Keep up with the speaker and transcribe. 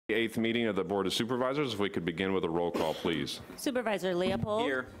8th meeting of the Board of Supervisors. If we could begin with a roll call, please. Supervisor Leopold.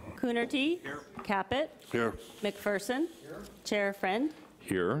 Here. Coonerty. Here. Caput. Here. McPherson. Here. Chair Friend.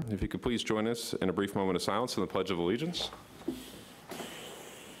 Here. If you could please join us in a brief moment of silence in the Pledge of Allegiance.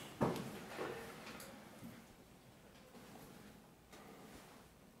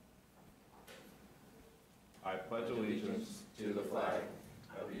 I pledge allegiance to the flag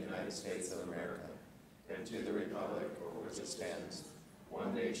of the United States of America and to the republic for which it stands,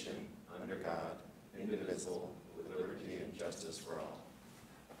 one nation, under God, indivisible, with liberty and justice for all.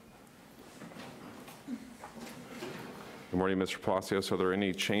 Good morning, Mr. Palacios. Are there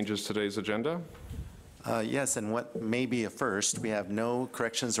any changes to today's agenda? Yes, and what may be a first, we have no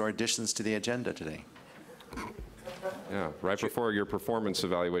corrections or additions to the agenda today. Yeah, right before your performance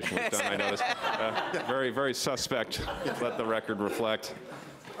evaluation was done, I noticed. Very, very suspect, let the record reflect.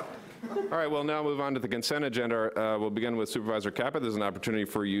 All right, we'll now move on to the consent agenda. We'll begin with Supervisor Caput. There's an opportunity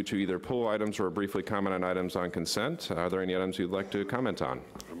for you to either pull items or briefly comment on items on consent. Are there any items you'd like to comment on?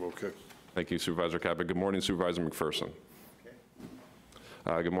 I'm okay. Thank you, Supervisor Caput. Good morning, Supervisor McPherson.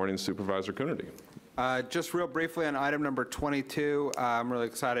 Good morning, Supervisor Coonerty. Just real briefly on item number 22, I'm really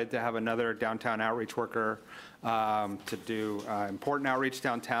excited to have another downtown outreach worker to do important outreach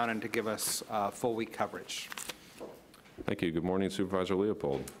downtown and to give us full week coverage. Thank you. Good morning, Supervisor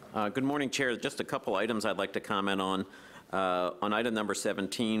Leopold. Good morning, Chair. Just a couple items I'd like to comment on. On item number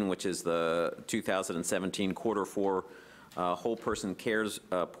 17, which is the 2017 quarter 4 whole person cares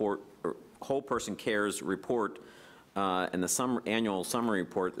report and the annual summary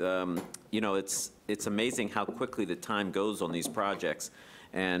report. You know, it's amazing how quickly the time goes on these projects,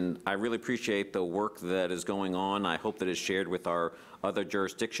 and I really appreciate the work that is going on. I hope that is shared with our other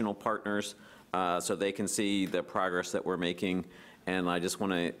jurisdictional partners so they can see the progress that we're making. And I just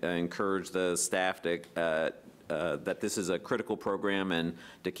want to encourage the staff to that this is a critical program and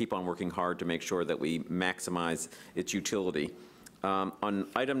to keep on working hard to make sure that we maximize its utility. On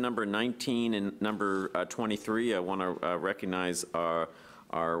item number 19 and number 23, I want to recognize our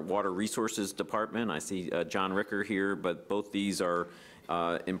Water Resources Department. I see John Ricker here, but both these are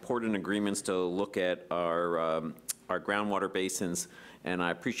important agreements to look at our groundwater basins, and I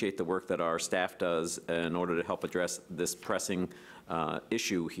appreciate the work that our staff does in order to help address this pressing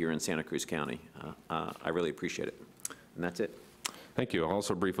issue here in Santa Cruz County. I really appreciate it, and that's it. Thank you. I'll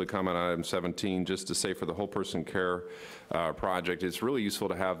also briefly comment on item 17, just to say for the whole person care project, it's really useful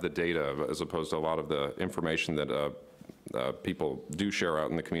to have the data as opposed to a lot of the information that people do share out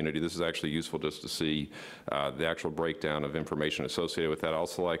in the community. This is actually useful just to see the actual breakdown of information associated with that. I'd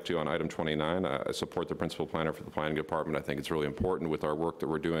also like to, on item 29, I support the principal planner for the planning department. I think it's really important with our work that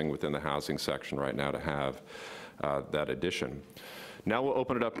we're doing within the housing section right now to have that addition. Now we'll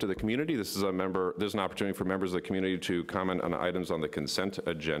open it up to the community. There's an opportunity for members of the community to comment on items on the consent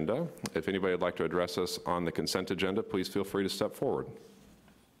agenda. If anybody would like to address us on the consent agenda, please feel free to step forward.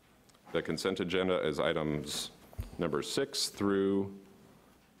 The consent agenda is items number 6 through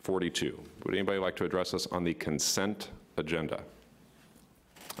 42. Would anybody like to address us on the consent agenda?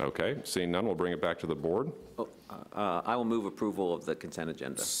 Okay, seeing none, we'll bring it back to the board. I will move approval of the consent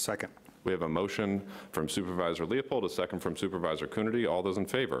agenda. Second. We have a motion from Supervisor Leopold, a second from Supervisor Coonerty. All those in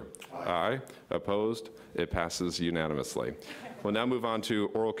favor? Aye. Opposed? It passes unanimously. We'll now move on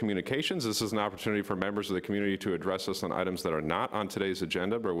to oral communications. This is an opportunity for members of the community to address us on items that are not on today's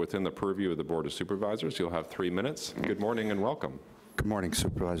agenda, but within the purview of the Board of Supervisors. You'll have 3 minutes. Good morning and welcome. Good morning,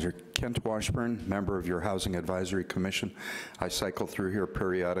 Supervisor. Kent Washburn, member of your Housing Advisory Commission. I cycle through here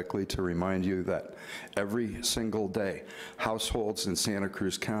periodically to remind you that every single day, households in Santa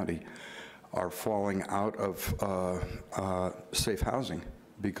Cruz County are falling out of safe housing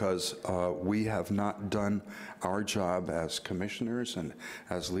because we have not done our job as commissioners and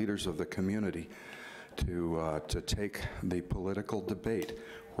as leaders of the community to take the political debate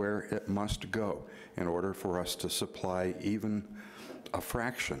where it must go in order for us to supply even a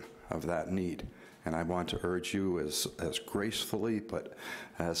fraction of that need. And I want to urge you as gracefully but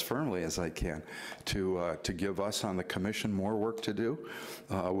as firmly as I can to give us on the commission more work to do.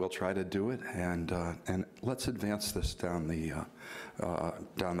 We'll try to do it, and let's advance this down the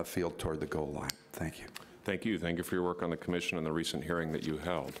field toward the goal line. Thank you. Thank you. Thank you for your work on the commission and the recent hearing that you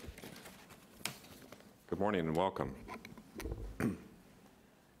held. Good morning and welcome.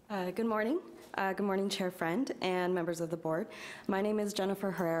 Good morning. Good morning, Chair Friend and members of the board. My name is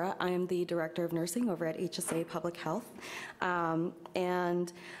Jennifer Herrera. I am the Director of Nursing over at HSA Public Health.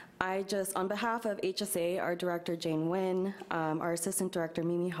 And I just, on behalf of HSA, our Director Jane Nguyen, our Assistant Director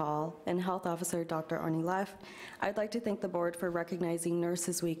Mimi Hall, and Health Officer Dr. Arnie Leff, I'd like to thank the board for recognizing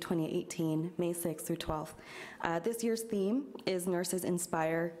Nurses Week 2018, May 6th through 12th. This year's theme is Nurses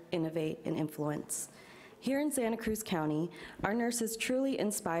Inspire, Innovate, and Influence. Here in Santa Cruz County, our nurses truly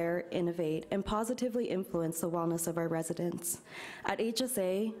inspire, innovate, and positively influence the wellness of our residents. At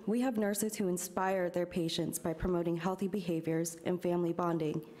HSA, we have nurses who inspire their patients by promoting healthy behaviors and family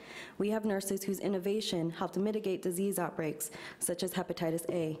bonding. We have nurses whose innovation helped mitigate disease outbreaks, such as hepatitis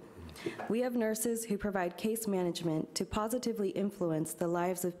A. We have nurses who provide case management to positively influence the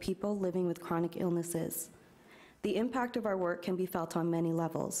lives of people living with chronic illnesses. The impact of our work can be felt on many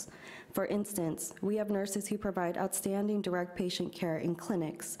levels. For instance, we have nurses who provide outstanding direct patient care in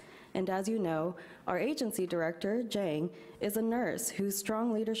clinics. And as you know, our agency director, Jang, is a nurse whose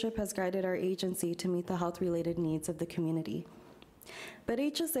strong leadership has guided our agency to meet the health-related needs of the community. But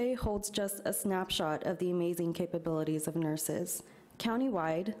HSA holds just a snapshot of the amazing capabilities of nurses.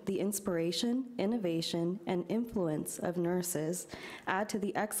 Countywide, the inspiration, innovation, and influence of nurses add to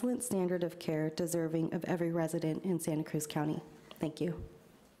the excellent standard of care deserving of every resident in Santa Cruz County. Thank you.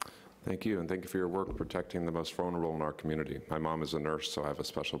 Thank you, and thank you for your work protecting the most vulnerable in our community. My mom is a nurse, so I have a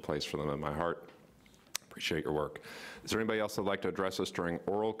special place for them in my heart. Appreciate your work. Is there anybody else that would like to address us during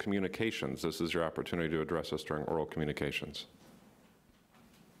oral communications? This is your opportunity to address us during oral communications.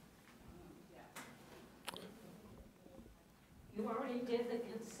 You already did the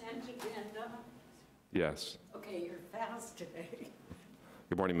consent agenda? Yes. Okay, you're fast today.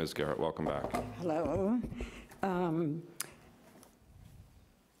 Good morning, Ms. Garrett. Welcome back. Hello.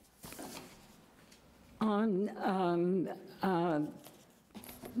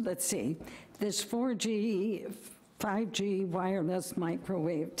 Let's see, this 4G, 5G wireless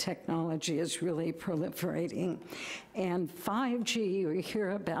microwave technology is really proliferating. And 5G, you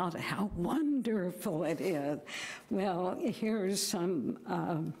hear about how wonderful it is. Well, here's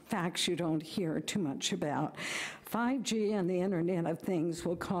some facts you don't hear too much about. 5G and the Internet of Things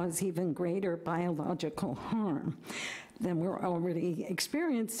will cause even greater biological harm than we're already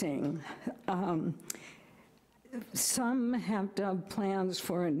experiencing. Some have dubbed plans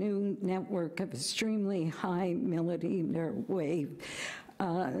for a new network of extremely high millimeter wave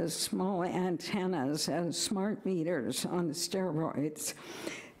small antennas as smart meters on steroids.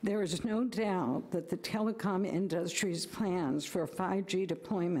 There is no doubt that the telecom industry's plans for 5G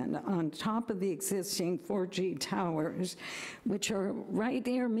deployment on top of the existing 4G towers, which are right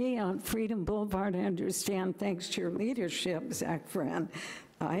near me on Freedom Boulevard, I understand, thanks to your leadership, Zach Friend,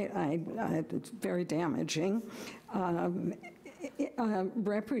 it's very damaging,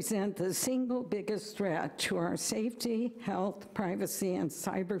 represent the single biggest threat to our safety, health, privacy, and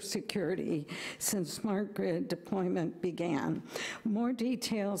cybersecurity since smart grid deployment began. More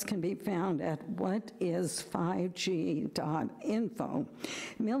details can be found at whatis5g.info.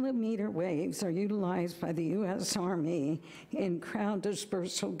 Millimeter waves are utilized by the U.S. Army in crowd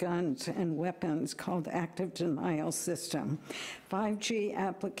dispersal guns and weapons called active denial system. 5G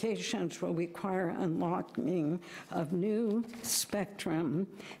applications will require unlocking of new spectrum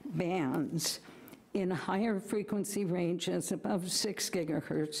bands in higher frequency ranges above 6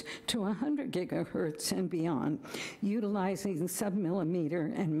 gigahertz to 100 gigahertz and beyond, utilizing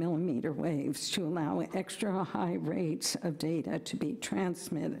submillimeter and millimeter waves to allow extra high rates of data to be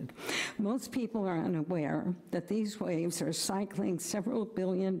transmitted. Most people are unaware that these waves are cycling several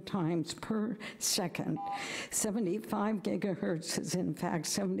billion times per second. 75 gigahertz is in fact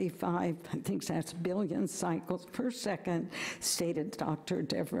 75, I think that's billion cycles per second, stated Dr.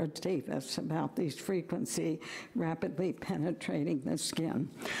 Deborah Davis about these frequency rapidly penetrating the skin.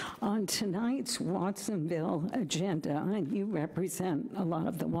 On tonight's Watsonville agenda, and you represent a lot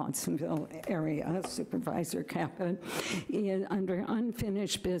of the Watsonville area, Supervisor Caput, under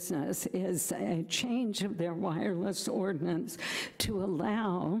unfinished business is a change of their wireless ordinance to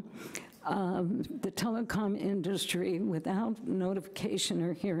allow the telecom industry, without notification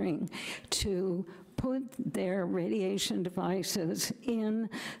or hearing, to put their radiation devices in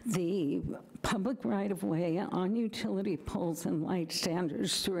the public right-of-way on utility poles and light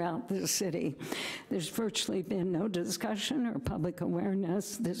standards throughout the city. There's virtually been no discussion or public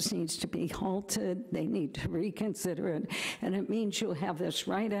awareness. This needs to be halted. They need to reconsider it. And it means you'll have this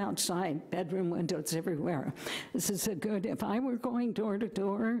right outside, bedroom windows everywhere. This is a good, if I were going door to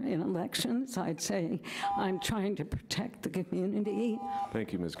door in elections, I'd say I'm trying to protect the community.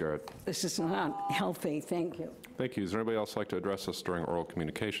 Thank you, Ms. Garrett. This is not healthy. Thank you. Thank you. Is there anybody else like to address us during oral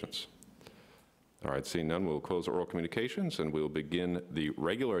communications? All right, seeing none, we'll close oral communications, and we'll begin the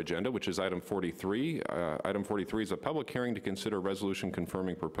regular agenda, which is item 43. Item 43 is a public hearing to consider a resolution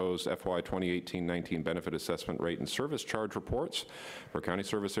confirming proposed FY 2018-19 benefit assessment rate and service charge reports for county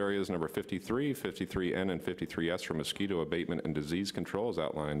service areas number 53, 53N, and 53S for mosquito abatement and disease control, as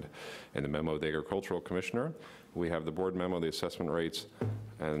outlined in the memo of the Agricultural Commissioner. We have the board memo, the assessment rates,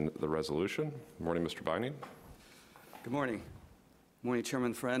 and the resolution. Good morning, Mr. Binding. Good morning. Morning,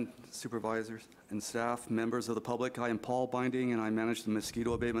 Chairman Friend, supervisors, and staff, members of the public. I am Paul Binding, and I manage the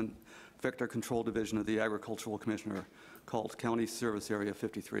Mosquito Abatement Vector Control Division of the Agricultural Commissioner, called County Service Area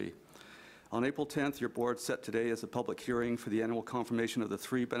 53. On April 10th, your board set today as a public hearing for the annual confirmation of the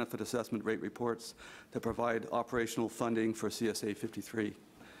 3 benefit assessment rate reports that provide operational funding for CSA 53.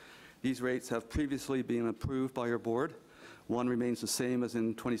 These rates have previously been approved by your board. One remains the same as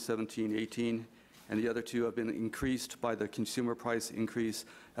in 2017-18, and the other 2 have been increased by the consumer price increase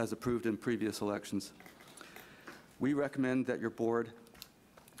as approved in previous elections. We recommend that your board,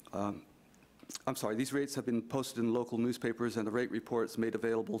 these rates have been posted in local newspapers and the rate reports made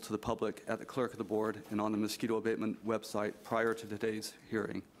available to the public at the clerk of the board and on the mosquito abatement website prior to today's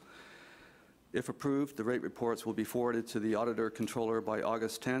hearing. If approved, the rate reports will be forwarded to the auditor controller by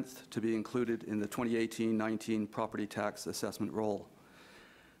August 10th to be included in the 2018-19 property tax assessment roll.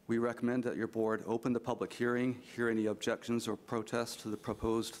 We recommend that your board open the public hearing, hear any objections or protests to the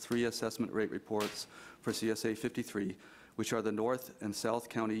proposed 3 assessment rate reports for CSA 53, which are the North and South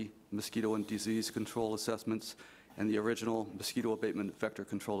County mosquito and disease control assessments and the original mosquito abatement vector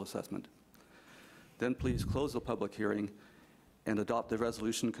control assessment. Then please close the public hearing and adopt the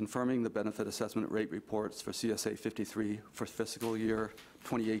resolution confirming the benefit assessment rate reports for CSA 53 for fiscal year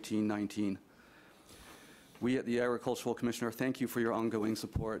 2018-19. We at the Agricultural Commissioner thank you for your ongoing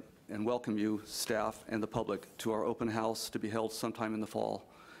support and welcome you, staff, and the public to our open house to be held sometime in the fall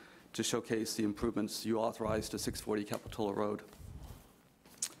to showcase the improvements you authorized to 640 Capitola Road.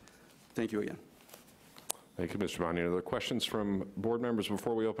 Thank you again. Thank you, Mr. Binding. Are there questions from board members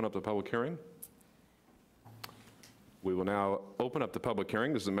before we open up the public hearing? We will now open up the public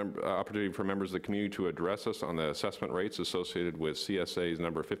hearing. This is an opportunity for members of the community to address us on the assessment rates associated with CSA's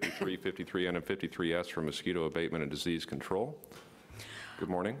number 53, 53N, and 53S for mosquito abatement and disease control. Good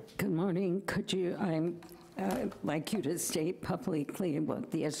morning. Good morning. Could you, I'd like you to state publicly what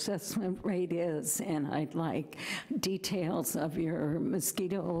the assessment rate is, and I'd like details of your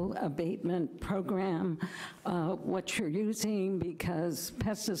mosquito abatement program, what you're using, because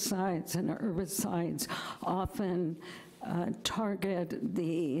pesticides and herbicides often target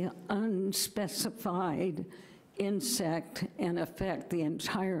the unspecified insect and affect the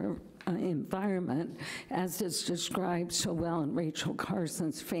entire environment, as is described so well in Rachel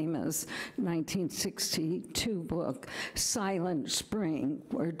Carson's famous 1962 book, Silent Spring,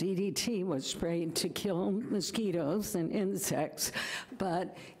 where DDT was sprayed to kill mosquitoes and insects,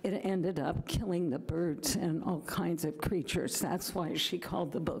 but it ended up killing the birds and all kinds of creatures. That's why she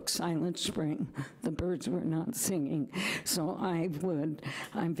called the book Silent Spring. The birds were not singing. So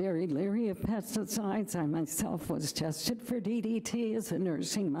I'm very leery of pesticides. I myself was tested for DDT as a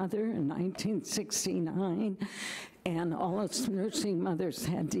nursing mother in 1969, and all us nursing mothers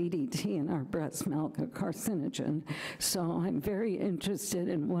had DDT in our breast milk, a carcinogen. So I'm very interested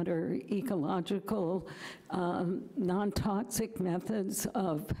in what are ecological, non-toxic methods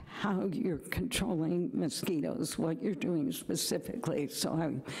of how you're controlling mosquitoes, what you're doing specifically. So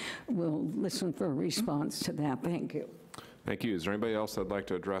I will listen for a response to that. Thank you. Thank you. Is there anybody else that'd like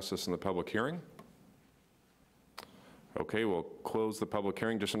to address this in the public hearing? Okay, we'll close the public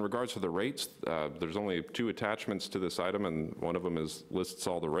hearing. Just in regards to the rates, there's only 2 attachments to this item, and one of them lists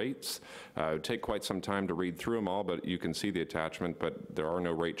all the rates. It would take quite some time to read through them all, but you can see the attachment, but there are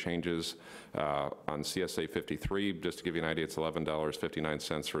no rate changes on CSA 53. Just to give you an idea, it's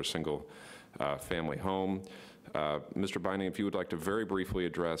 $11.59 for a single family home. Mr. Binding, if you would like to very briefly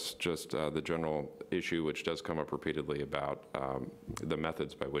address just the general issue, which does come up repeatedly about the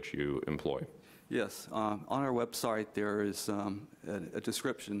methods by which you employ. Yes, on our website there is a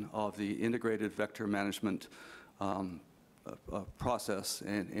description of the integrated vector management process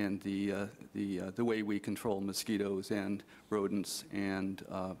and the way we control mosquitoes and rodents and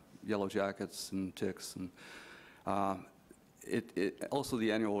yellow jackets and ticks. And also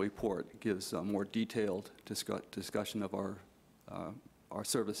the annual report gives a more detailed discussion of our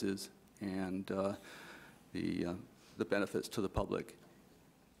services and the benefits to the public.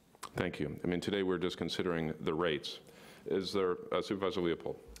 Thank you. I mean, today we're just considering the rates. Is there, Supervisor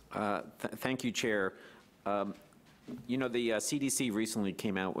Leopold? Thank you, Chair. You know, the CDC recently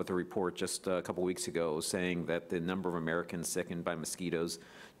came out with a report just a couple weeks ago saying that the number of Americans sickened by mosquitoes,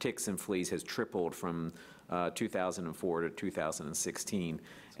 ticks, and fleas has tripled from 2004 to 2016,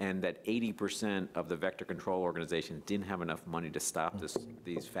 and that 80% of the vector control organizations didn't have enough money to stop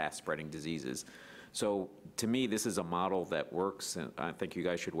these fast-spreading diseases. So to me, this is a model that works, and I think you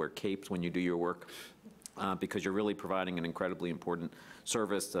guys should wear capes when you do your work. Because you're really providing an incredibly important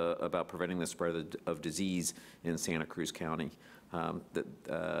service about preventing the spread of disease in Santa Cruz County.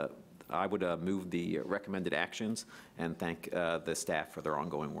 I would move the recommended actions and thank the staff for their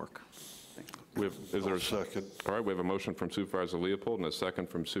ongoing work. Is there a second? All right, we have a motion from Supervisor Leopold and a second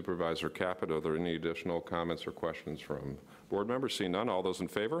from Supervisor Caput. Are there any additional comments or questions from board members? Seeing none, all those in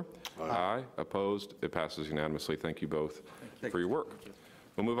favor? Aye. Opposed? It passes unanimously. Thank you both for your work.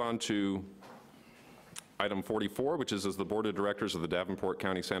 We'll move on to Item 44, which is as the Board of Directors of the Davenport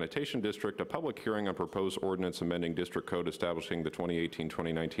County Sanitation District, a public hearing on proposed ordinance amending district code establishing the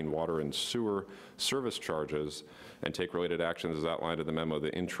 2018-2019 water and sewer service charges and take related actions as outlined in the memo of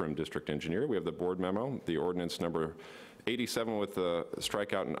the interim district engineer. We have the board memo, the ordinance number 87 with the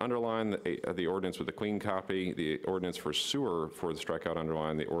strikeout and underline, the ordinance with the clean copy, the ordinance for sewer for the strikeout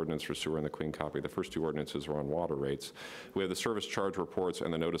underline, the ordinance for sewer and the clean copy. The first two ordinances are on water rates. We have the service charge reports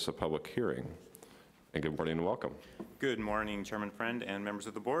and the notice of public hearing. And good morning and welcome. Good morning, Chairman Friend and members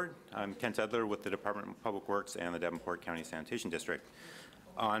of the board. I'm Kent Edler with the Department of Public Works and the Davenport County Sanitation District.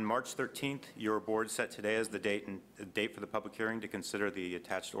 On March 13th, your board set today as the date for the public hearing to consider the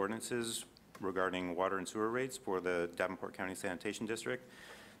attached ordinances regarding water and sewer rates for the Davenport County Sanitation District.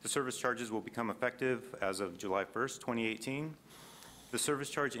 The service charges will become effective as of July 1st, 2018. The service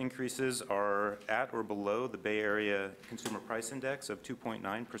charge increases are at or below the Bay Area Consumer Price Index of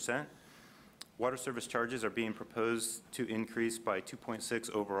 2.9%. Water service charges are being proposed to increase by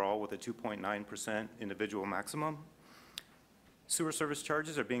 2.6 overall with a 2.9% individual maximum. Sewer service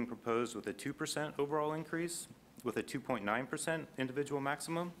charges are being proposed with a 2% overall increase with a 2.9% individual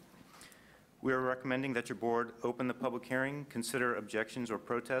maximum. We are recommending that your board open the public hearing, consider objections or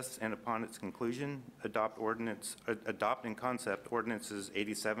protests, and upon its conclusion, adopt in concept ordinances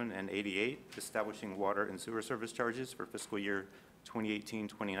 87 and 88, establishing water and sewer service charges for fiscal year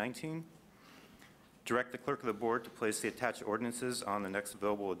 2018-2019. Direct the clerk of the board to place the attached ordinances on the next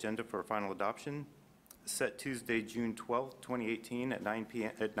available agenda for final adoption. Set Tuesday, June 12, 2018 at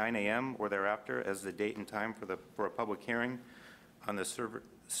 9 a.m. or thereafter as the date and time for a public hearing on the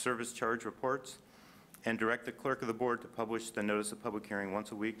service charge reports. And direct the clerk of the board to publish the notice of public hearing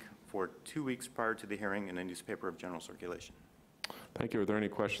once a week for 2 weeks prior to the hearing in a newspaper of general circulation. Thank you. Are there any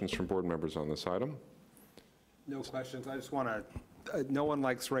questions from board members on this item? No questions. I just want to, no one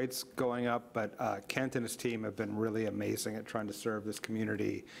likes rates going up, but Kent and his team have been really amazing at trying to serve this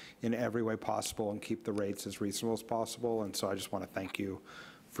community in every way possible and keep the rates as reasonable as possible. And so I just want to thank you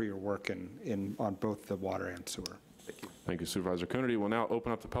for your work on both the water and sewer. Thank you. Thank you, Supervisor Coonerty. We'll now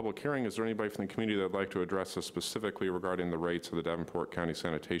open up the public hearing. Is there anybody from the community that would like to address us specifically regarding the rates of the Davenport County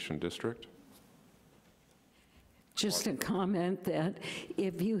Sanitation District? Just a comment that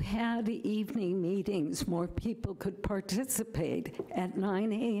if you had evening meetings, more people could participate. At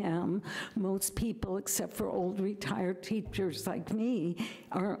 9 a.m., most people, except for old retired teachers like me,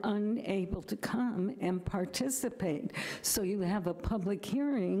 are unable to come and participate. So you have a public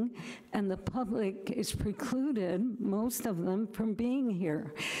hearing, and the public is precluded, most of them, from being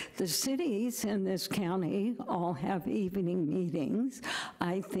here. The cities in this county all have evening meetings.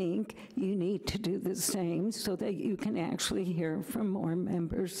 I think you need to do the same so that you can actually hear from more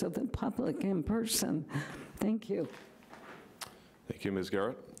members of the public in person. Thank you. Thank you, Ms.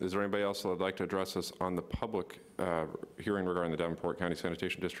 Garrett. Is there anybody else that would like to address us on the public hearing regarding the Davenport County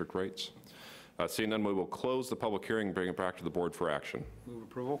Sanitation District rates? Seeing none, we will close the public hearing and bring it back to the board for action. Move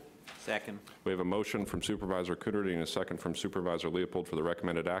approval. Second. We have a motion from Supervisor Coonerty and a second from Supervisor Leopold for the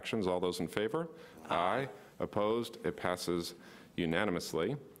recommended actions. All those in favor? Aye. Opposed? It passes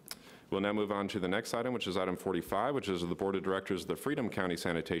unanimously. We'll now move on to the next item, which is item 45, which is the Board of Directors of the Freedom County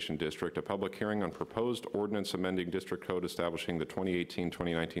Sanitation District, a public hearing on proposed ordinance amending district code establishing the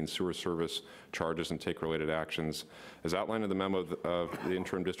 2018-2019 sewer service charges and take related actions. As outlined in the memo of the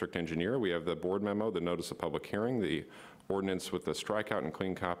interim district engineer, we have the board memo, the notice of public hearing, the ordinance with the strikeout and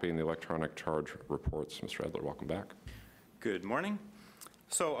clean copy, and the electronic charge reports. Mr. Edler, welcome back. Good morning.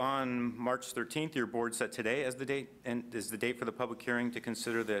 So on March 13th, your board set today as the date for the public hearing to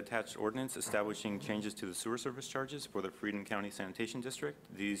consider the attached ordinance establishing changes to the sewer service charges for the Freedom County Sanitation District.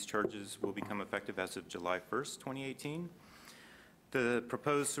 These charges will become effective as of July 1st, 2018. The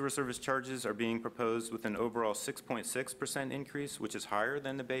proposed sewer service charges are being proposed with an overall 6.6% increase, which is higher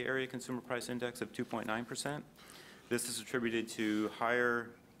than the Bay Area Consumer Price Index of 2.9%. This is attributed to higher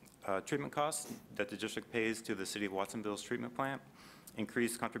treatment costs that the district pays to the City of Watsonville's treatment plant,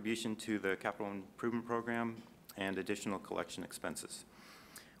 increased contribution to the capital improvement program, and additional collection expenses.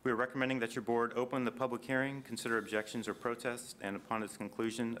 We are recommending that your board open the public hearing, consider objections or protests, and upon its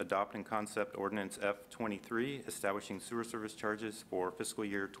conclusion, adopt in concept ordinance F23, establishing sewer service charges for fiscal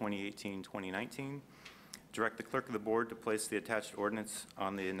year 2018-2019. Direct the clerk of the board to place the attached ordinance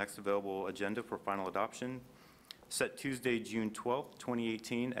on the next available agenda for final adoption. Set Tuesday, June 12,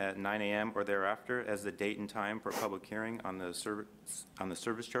 2018 at 9 a.m. or thereafter as the date and time for public hearing on the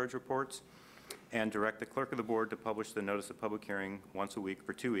service charge reports, and direct the clerk of the board to publish the notice of public hearing once a week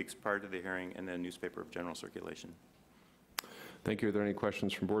for 2 weeks prior to the hearing in the newspaper of general circulation. Thank you. Are there any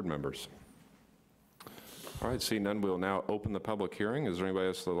questions from board members? All right, seeing none, we'll now open the public hearing. Is there anybody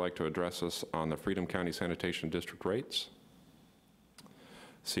else that would like to address us on the Freedom County Sanitation District rates?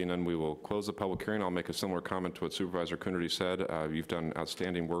 Seeing none, we will close the public hearing. I'll make a similar comment to what Supervisor Coonerty said. You've done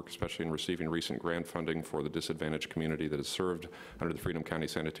outstanding work, especially in receiving recent grant funding for the disadvantaged community that is served under the Freedom County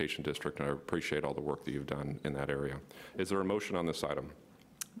Sanitation District, and I appreciate all the work that you've done in that area. Is there a motion on this item?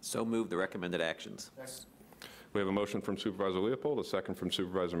 So move the recommended actions. We have a motion from Supervisor Leopold, a second from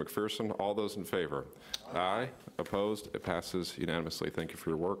Supervisor McPherson. All those in favor? Aye. Opposed? It passes unanimously. Thank you for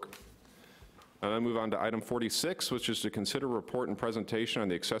your work. And then move on to item 46, which is to consider report and presentation on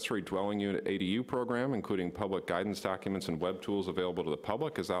the accessory dwelling unit ADU program, including public guidance documents and web tools available to the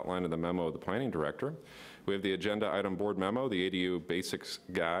public as outlined in the memo of the planning director. We have the agenda item board memo, the ADU basics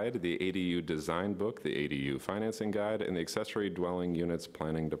guide, the ADU design book, the ADU financing guide, and the accessory dwelling units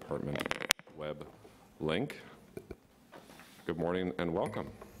planning department web link. Good morning and welcome.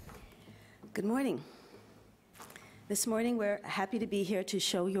 Good morning. This morning, we're happy to be here to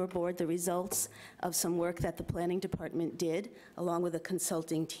show your board the results of some work that the planning department did, along with a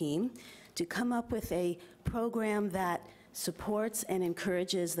consulting team, to come up with a program that supports and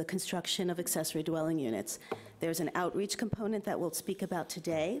encourages the construction of accessory dwelling units. There's an outreach component that we'll speak about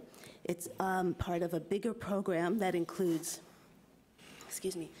today. It's part of a bigger program that includes,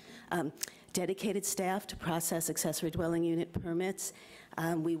 dedicated staff to process accessory dwelling unit permits.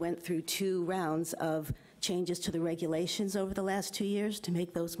 We went through 2 rounds of changes to the regulations over the last 2 years to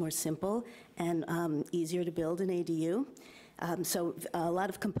make those more simple and easier to build an ADU. So a lot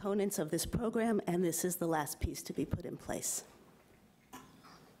of components of this program, and this is the last piece to be put in place.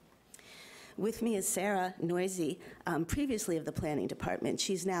 With me is Sarah Noisy, previously of the planning department.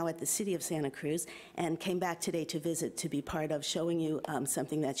 She's now at the City of Santa Cruz and came back today to visit to be part of showing you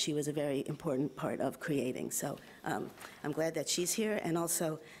something that she was a very important part of creating. So I'm glad that she's here, and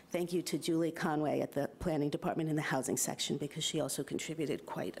also thank you to Julie Conway at the planning department in the housing section, because she also contributed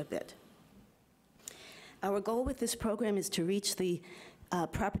quite a bit. Our goal with this program is to reach the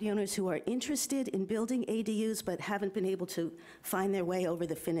property owners who are interested in building ADUs but haven't been able to find their way over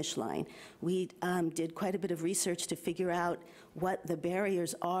the finish line. We did quite a bit of research to figure out what the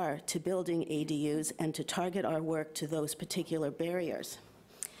barriers are to building ADUs and to target our work to those particular barriers.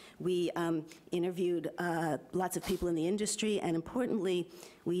 We interviewed lots of people in the industry, and importantly,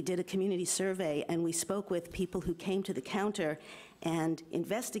 we did a community survey, and we spoke with people who came to the counter and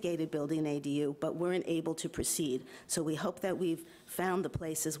investigated building an ADU, but weren't able to proceed. So we hope that we've found the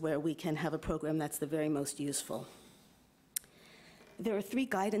places where we can have a program that's the very most useful. There are 3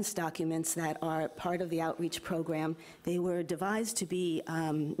 guidance documents that are part of the outreach program. They were devised to be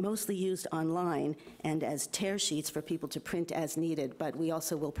mostly used online and as tear sheets for people to print as needed, but we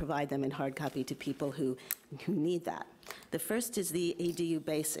also will provide them in hard copy to people who need that. The first is the ADU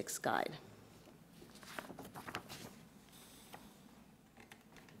Basics Guide.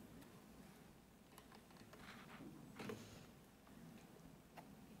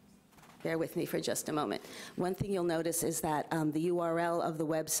 Bear with me for just a moment. One thing you'll notice is that the URL of the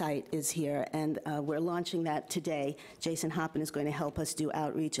website is here, and we're launching that today. Jason Hoppen is going to help us do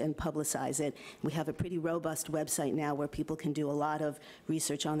outreach and publicize it. We have a pretty robust website now where people can do a lot of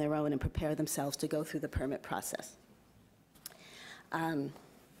research on their own and prepare themselves to go through the permit process.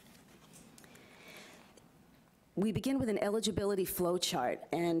 We begin with an eligibility flow chart,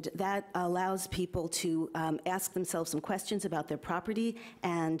 and that allows people to ask themselves some questions about their property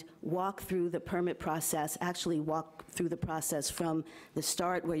and walk through the permit process, actually walk through the process from the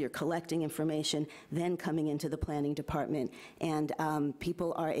start where you're collecting information, then coming into the planning department. And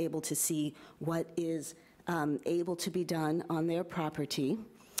people are able to see what is able to be done on their property.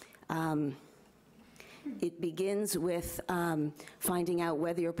 It begins with finding out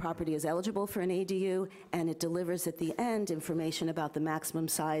whether your property is eligible for an ADU, and it delivers at the end information about the maximum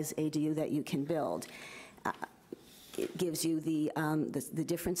size ADU that you can build. it gives you the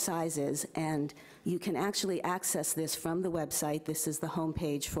different sizes, and you can actually access this from the website. This is the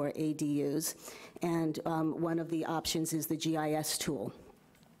homepage for ADUs, and one of the options is the GIS tool.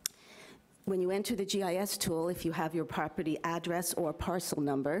 When you enter the GIS tool, if you have your property address or parcel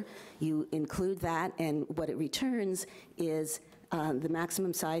number, you include that, and what it returns is the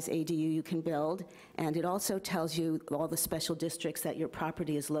maximum size ADU you can build, and it also tells you all the special districts that your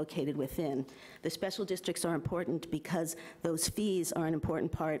property is located within. The special districts are important because those fees are an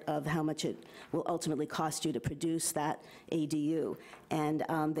important part of how much it will ultimately cost you to produce that ADU, and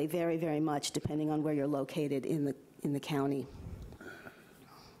they vary very much depending on where you're located in the county.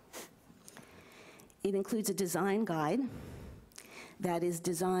 It includes a design guide that is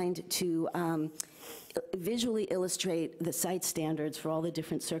designed to visually illustrate the site standards for all the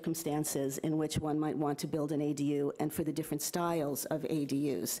different circumstances in which one might want to build an ADU and for the different styles of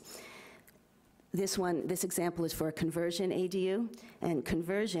ADUs. This example is for a conversion ADU, and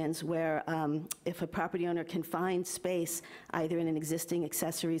conversions where if a property owner can find space either in an existing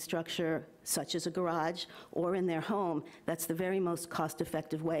accessory structure such as a garage or in their home, that's the very most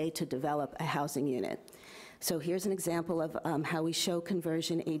cost-effective way to develop a housing unit. So here's an example of how we show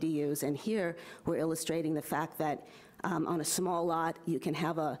conversion ADUs, and here we're illustrating the fact that on a small lot you can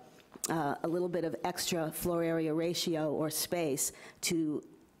have a little bit of extra floor area ratio or space to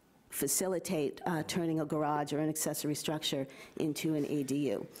facilitate turning a garage or an accessory structure into an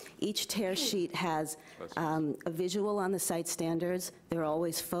ADU. Each tear sheet has a visual on the site standards. There are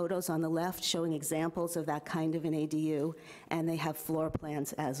always photos on the left showing examples of that kind of an ADU, and they have floor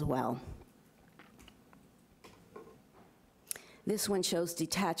plans as well. This one shows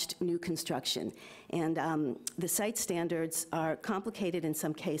detached new construction, and the site standards are complicated in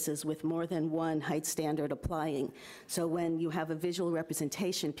some cases with more than one height standard applying. So when you have a visual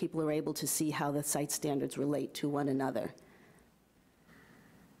representation, people are able to see how the site standards relate to one another.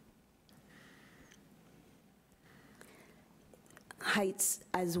 Heights,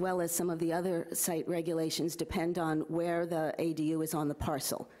 as well as some of the other site regulations, depend on where the ADU is on the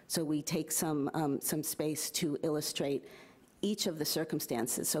parcel. So we take some space to illustrate each of the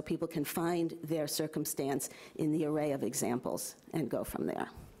circumstances so people can find their circumstance in the array of examples and go from there.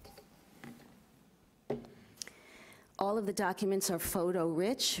 All of the documents are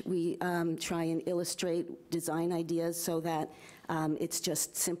photo-rich. We try and illustrate design ideas so that it's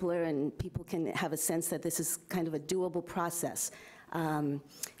just simpler and people can have a sense that this is kind of a doable process.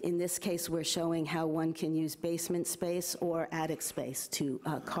 In this case, we're showing how one can use basement space or attic space to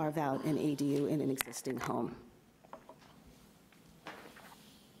carve out an ADU in an existing home.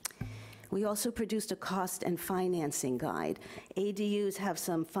 We also produced a cost and financing guide. ADUs have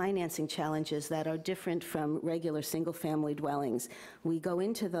some financing challenges that are different from regular single-family dwellings. We go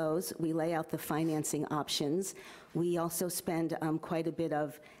into those, we lay out the financing options. We also spend quite a bit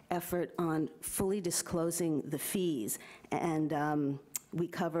of effort on fully disclosing the fees, and we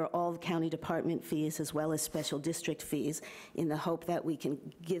cover all the county department fees as well as special district fees in the hope that we can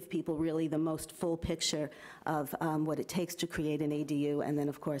give people really the most full picture of what it takes to create an ADU, and then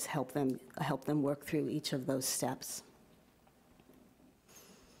of course help them work through each of those steps.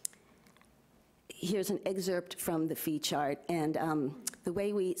 Here's an excerpt from the fee chart, and the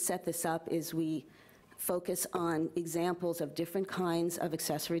way we set this up is we focus on examples of different kinds of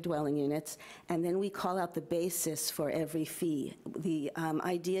accessory dwelling units, and then we call out the basis for every fee. The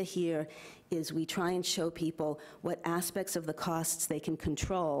idea here is we try and show people what aspects of the costs they can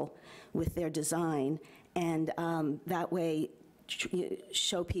control with their design, and that way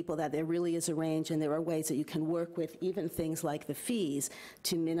show people that there really is a range and there are ways that you can work with even things like the fees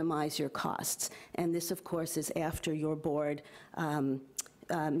to minimize your costs. And this, of course, is after your board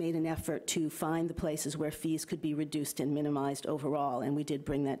made an effort to find the places where fees could be reduced and minimized overall, and we did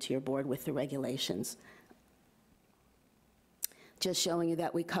bring that to your board with the regulations. Just showing you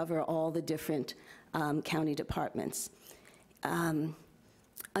that we cover all the different county departments.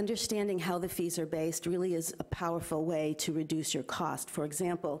 Understanding how the fees are based really is a powerful way to reduce your cost. For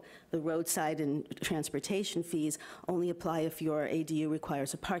example, the roadside and transportation fees only apply if your ADU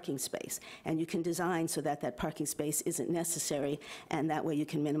requires a parking space, and you can design so that that parking space isn't necessary, and that way you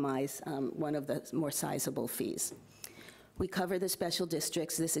can minimize one of the more sizable fees. We cover the special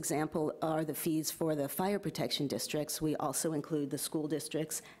districts. This example are the fees for the fire protection districts. We also include the school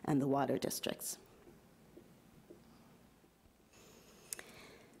districts and the water districts.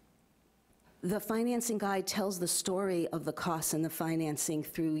 The financing guide tells the story of the costs and the financing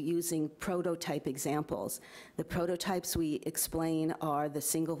through using prototype examples. The prototypes we explain are the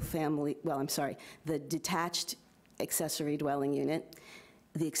the detached accessory dwelling unit,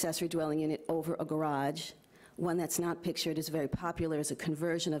 the accessory dwelling unit over a garage, One that's not pictured is very popular is a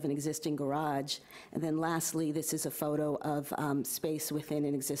conversion of an existing garage. And then lastly, this is a photo of space within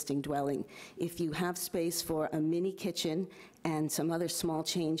an existing dwelling. If you have space for a mini kitchen and some other small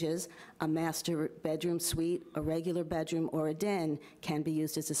changes, a master bedroom suite, a regular bedroom, or a den can be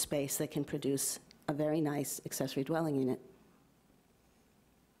used as a space that can produce a very nice accessory dwelling unit.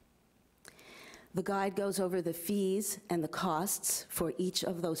 The guide goes over the fees and the costs for each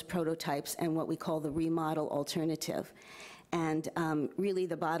of those prototypes and what we call the remodel alternative. And really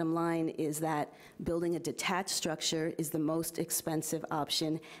the bottom line is that building a detached structure is the most expensive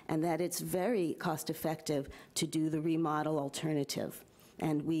option, and that it's very cost effective to do the remodel alternative.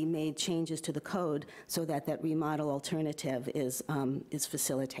 And we made changes to the code so that that remodel alternative is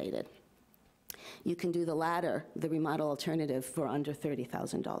facilitated. You can do the latter, the remodel alternative, for under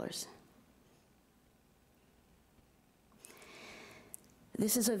 $30,000.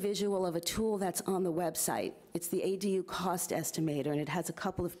 This is a visual of a tool that's on the website. It's the ADU cost estimator, and it has a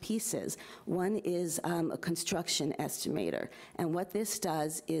couple of pieces. One is a construction estimator, and what this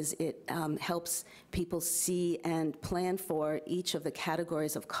does is it helps people see and plan for each of the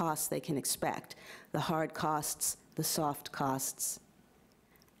categories of costs they can expect: the hard costs, the soft costs,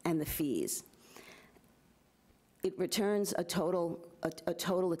 and the fees. It returns a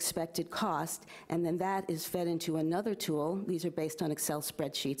total expected cost, and then that is fed into another tool. These are based on Excel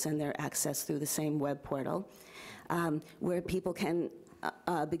spreadsheets, and they're accessed through the same web portal, where people can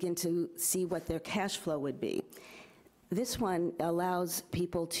begin to see what their cash flow would be. This one allows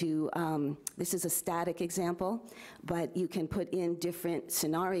people to, this is a static example, but you can put in different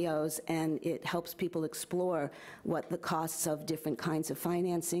scenarios, and it helps people explore what the costs of different kinds of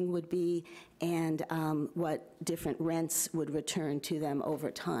financing would be and what different rents would return to them over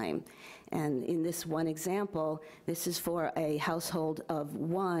time. And in this one example, this is for a household of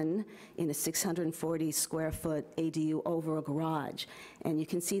one in a 640 square foot ADU over a garage. And you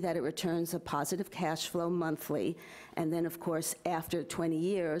can see that it returns a positive cash flow monthly. And then, of course, after 20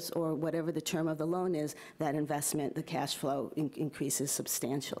 years, or whatever the term of the loan is, that investment, the cash flow increases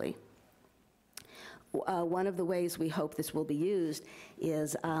substantially. One of the ways we hope this will be used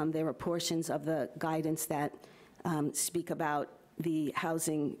is there are portions of the guidance that speak about the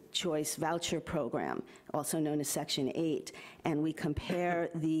Housing Choice Voucher Program, also known as Section 8, and we compare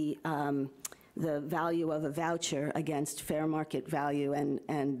the value of a voucher against fair market value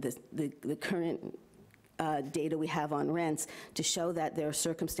and the current data we have on rents to show that there are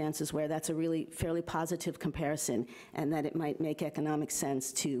circumstances where that's a really fairly positive comparison, and that it might make economic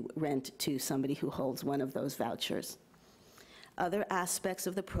sense to rent to somebody who holds one of those vouchers. Other aspects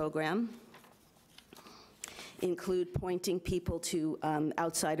of the program include pointing people to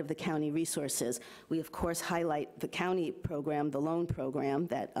outside of the county resources. We, of course, highlight the county program, the loan program,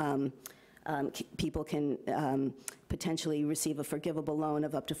 that people can potentially receive a forgivable loan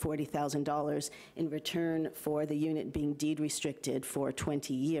of up to $40,000 in return for the unit being deed restricted for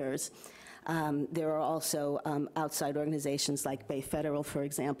 20 years. There are also outside organizations like Bay Federal, for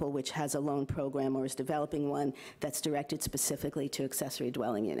example, which has a loan program or is developing one that's directed specifically to accessory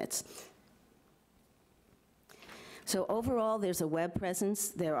dwelling units. So overall, there's a web presence,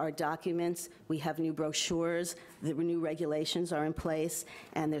 there are documents, we have new brochures, the new regulations are in place,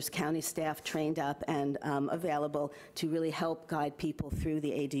 and there's county staff trained up and available to really help guide people through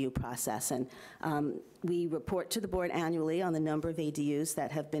the ADU process. And we report to the board annually on the number of ADUs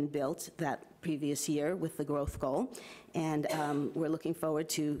that have been built that previous year with the growth goal. And we're looking forward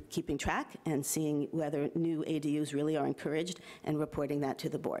to keeping track and seeing whether new ADUs really are encouraged and reporting that to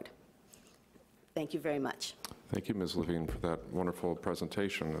the board. Thank you very much. Thank you, Ms. Levine, for that wonderful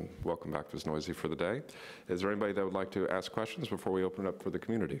presentation, and welcome back to Noisy for the day. Is there anybody that would like to ask questions before we open it up for the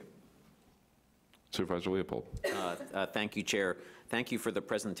community? Supervisor Leopold. Thank you, Chair. Thank you for the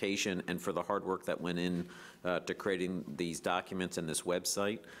presentation and for the hard work that went in to creating these documents and this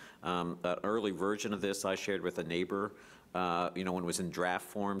website. An early version of this I shared with a neighbor, when it was in draft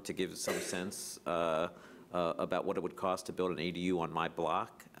form, to give some sense about what it would cost to build an ADU on my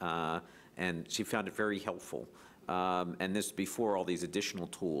block. And she found it very helpful. And this before all these additional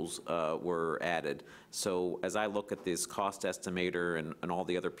tools were added. So as I look at this cost estimator and all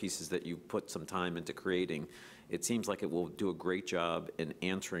the other pieces that you put some time into creating, it seems like it will do a great job in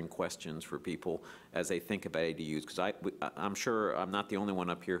answering questions for people as they think about ADUs. Because I'm sure I'm not the only one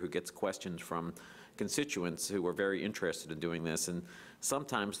up here who gets questions from constituents who are very interested in doing this. And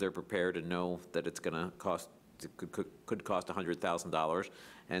sometimes they're prepared to know that it's going to cost, could cost $100,000,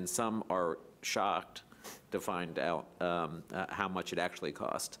 and some are shocked to find out how much it actually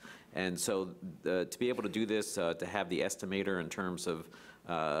cost. And so to be able to do this, to have the estimator in terms of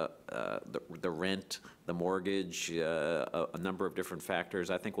the rent, the mortgage, a number of different factors,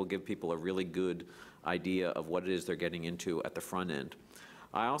 I think will give people a really good idea of what it is they're getting into at the front end.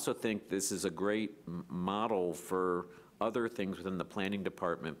 I also think this is a great model for other things within the planning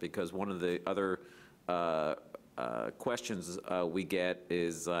department, because one of the other questions we get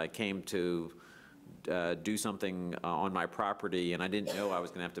is, I came to do something on my property, and I didn't know I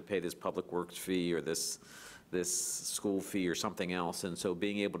was going to have to pay this public works fee or this school fee or something else. And so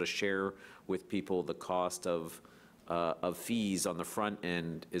being able to share with people the cost of fees on the front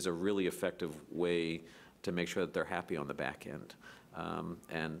end is a really effective way to make sure that they're happy on the back end.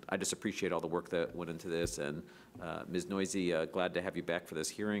 And I just appreciate all the work that went into this. And Ms. Noisy, glad to have you back for this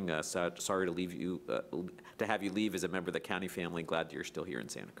hearing. Sorry to leave you, to have you leave as a member of the county family. Glad that you're still here in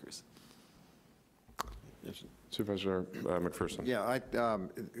Santa Cruz. Yes. Supervisor McPherson. Yeah,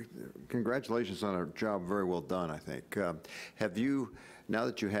 congratulations on a job very well done, I think. Have you, now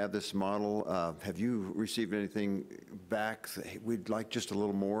that you have this model, have you received anything back? We'd like just a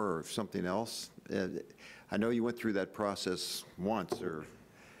little more or something else? I know you went through that process once, or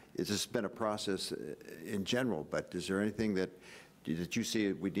it's just been a process in general, but is there anything that you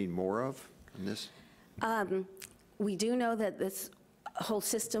see we need more of in this? We do know that this whole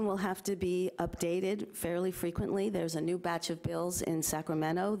system will have to be updated fairly frequently. There's a new batch of bills in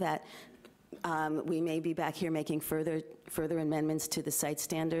Sacramento that we may be back here making further amendments to the site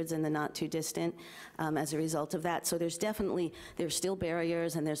standards in the not too distant as a result of that. So there's still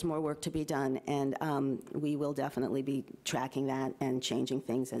barriers and there's more work to be done, and we will definitely be tracking that and changing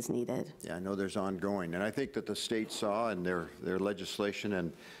things as needed. Yeah, I know there's ongoing, and I think that the state saw in their legislation,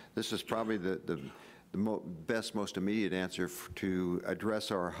 and this is probably the best, most immediate answer to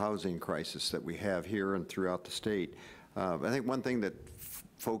address our housing crisis that we have here and throughout the state. I think one thing that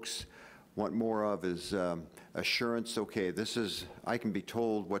folks want more of is assurance. Okay, I can be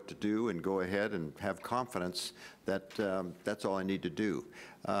told what to do and go ahead and have confidence that that's all I need to do.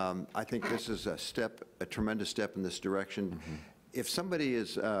 I think this is a tremendous step in this direction. Mm-hmm. If somebody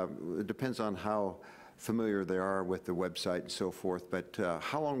it depends on how familiar they are with the website and so forth, but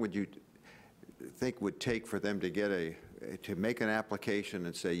how long would you think would take for them to to make an application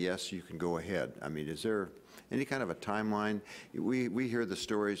and say, yes, you can go ahead? I mean, is there any kind of a timeline? We hear the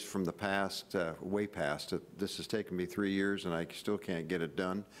stories from the past, way past. This has taken me 3 years and I still can't get it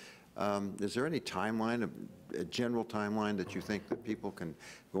done. Is there any timeline, a general timeline that you think that people can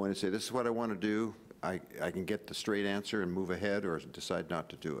go in and say, this is what I want to do, I can get the straight answer and move ahead, or decide not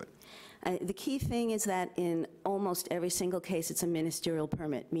to do it? The key thing is that in almost every single case, it's a ministerial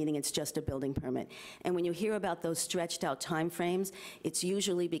permit, meaning it's just a building permit. And when you hear about those stretched out timeframes, it's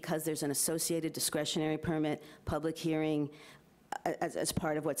usually because there's an associated discretionary permit, public hearing, as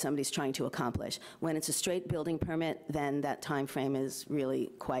part of what somebody's trying to accomplish. When it's a straight building permit, then that time frame is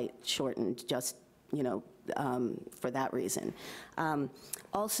really quite shortened, just, for that reason.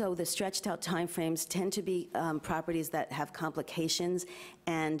 Also, the stretched out timeframes tend to be properties that have complications,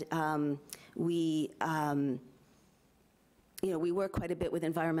 and we work quite a bit with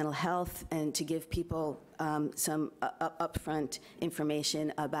environmental health and to give people some upfront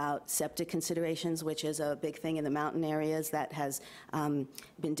information about septic considerations, which is a big thing in the mountain areas that has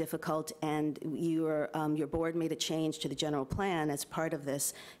been difficult. And your board made a change to the general plan as part of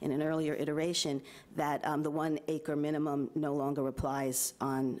this in an earlier iteration that the 1 acre minimum no longer applies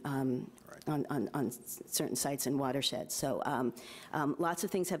on certain sites and watersheds. So lots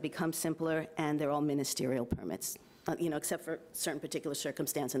of things have become simpler, and they're all ministerial permits. Except for certain particular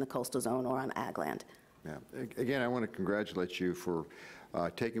circumstance in the coastal zone or on ag land. Yeah. Again, I want to congratulate you for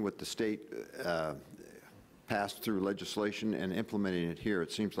taking what the state passed through legislation and implementing it here.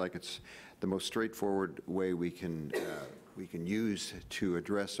 It seems like it's the most straightforward way we can use to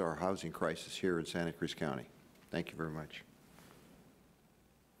address our housing crisis here in Santa Cruz County. Thank you very much.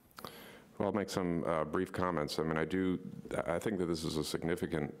 Well, I'll make some brief comments. I mean, I think that this is a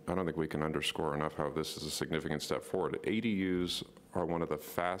significant, I don't think we can underscore enough how this is a significant step forward. ADUs are one of the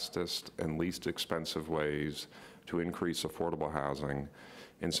fastest and least expensive ways to increase affordable housing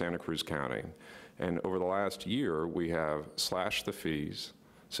in Santa Cruz County. And over the last year, we have slashed the fees,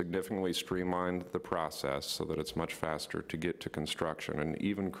 significantly streamlined the process so that it's much faster to get to construction, and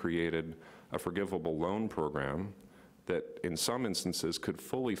even created a forgivable loan program that in some instances could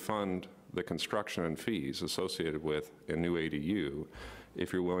fully fund the construction and fees associated with a new ADU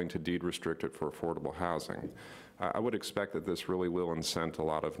if you're willing to deed restrict it for affordable housing. I would expect that this really will incent a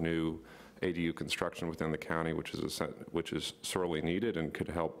lot of new ADU construction within the county, which is sorely needed and could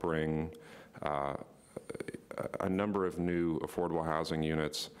help bring a number of new affordable housing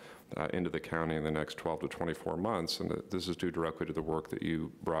units into the county in the next 12 to 24 months, and this is due directly to the work that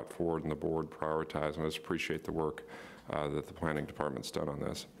you brought forward and the board prioritized, and I just appreciate the work that the planning department's done on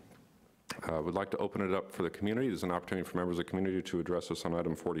this. Would like to open it up for the community. There's an opportunity for members of the community to address us on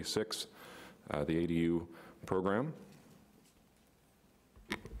item 46, the ADU program.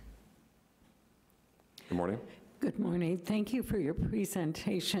 Good morning. Good morning. Thank you for your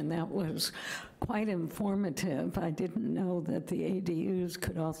presentation. That was quite informative. I didn't know that the ADUs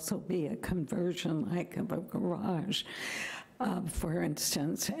could also be a conversion like of a garage, for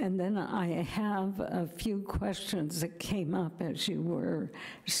instance. And then I have a few questions that came up as you were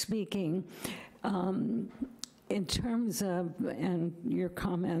speaking. In terms of, and your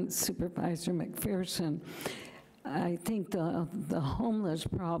comments, Supervisor McPherson, I think the homeless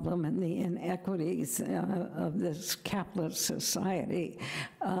problem and the inequities of this capitalist society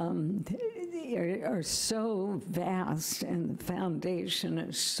are so vast, and the foundation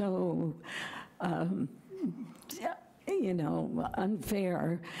is so,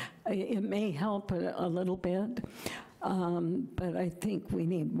 unfair. It may help a little bit, but I think we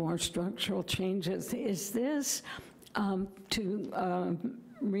need more structural changes. Is this to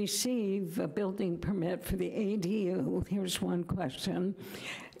receive a building permit for the ADU? Here's one question.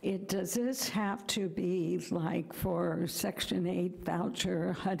 Does this have to be like for Section 8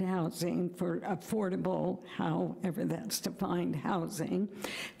 voucher HUD housing for affordable, however that's defined, housing?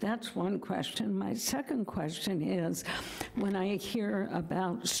 That's one question. My second question is, when I hear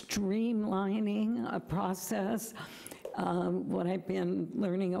about streamlining a process, what I've been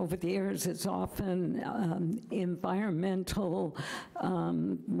learning over the years is often environmental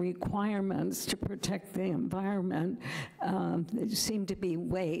requirements to protect the environment seem to be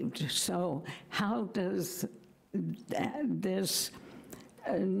waived. So how does this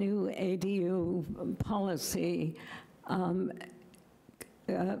new ADU policy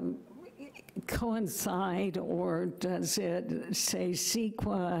coincide, or does it say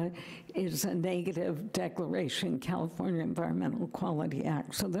CEQA is a negative declaration, California Environmental Quality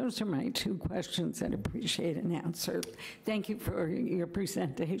Act? So those are my two questions I'd appreciate an answer. Thank you for your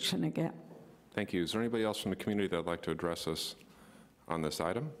presentation again. Thank you. Is there anybody else from the community that would like to address us on this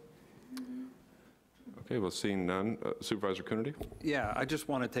item? Okay, well, seeing none, Supervisor Coonerty? Yeah, I just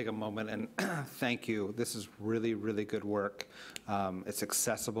want to take a moment and thank you. This is really, really good work. It's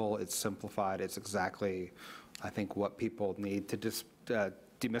accessible, it's simplified, it's exactly, I think, what people need to just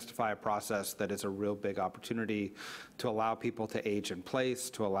demystify a process that is a real big opportunity to allow people to age in place,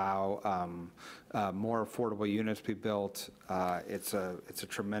 to allow more affordable units to be built. It's a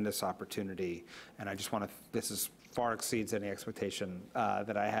tremendous opportunity, and I just want to, this far exceeds any expectation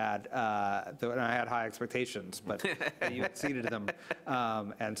that I had. And I had high expectations, but you exceeded them.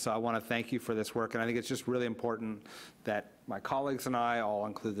 And so I want to thank you for this work. And I think it's just really important that my colleagues and I all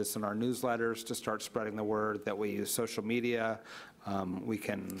include this in our newsletters to start spreading the word, that we use social media. We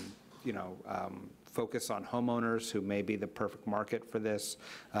can, focus on homeowners who may be the perfect market for this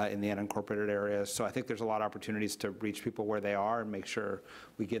in the unincorporated areas. So I think there's a lot of opportunities to reach people where they are and make sure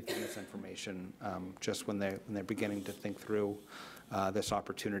we get them this information just when they're beginning to think through this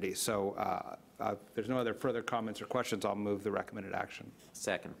opportunity. So if there's no other further comments or questions, I'll move the recommended action.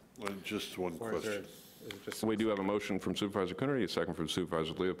 Second. Just one question. We do have a motion from Supervisor Coonerty, a second from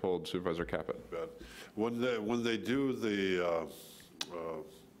Supervisor Leopold. Supervisor Caput. When they do the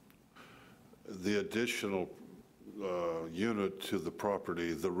additional unit to the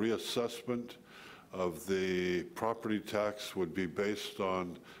property, the reassessment of the property tax would be based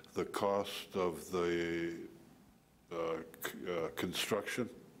on the cost of the construction?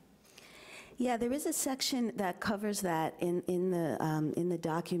 Yeah, there is a section that covers that in the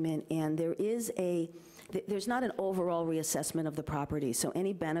document, and there's not an overall reassessment of the property. So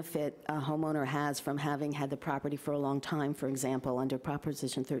any benefit a homeowner has from having had the property for a long time, for example, under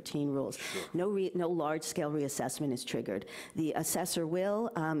Proposition 13 rules, sure, no large-scale reassessment is triggered. The assessor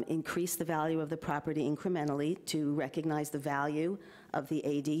will increase the value of the property incrementally to recognize the value of the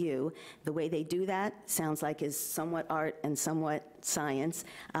ADU. The way they do that sounds like is somewhat art and somewhat science.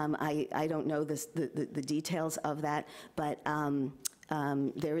 I don't know the details of that, but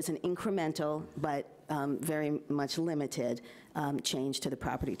there is an incremental but very much limited change to the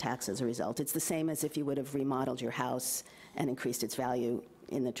property tax as a result. It's the same as if you would have remodeled your house and increased its value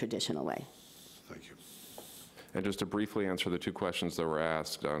in the traditional way. Thank you. And just to briefly answer the two questions that were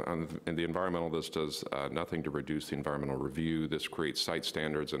asked, in the environmental, this does nothing to reduce the environmental review. This creates site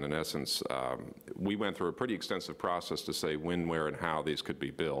standards, and in essence, we went through a pretty extensive process to say when, where, and how these could be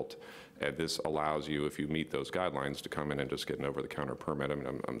built. And this allows you, if you meet those guidelines, to come in and just get an over-the-counter permit. I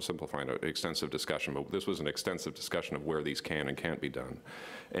mean, I'm simplifying an extensive discussion, but this was an extensive discussion of where these can and can't be done.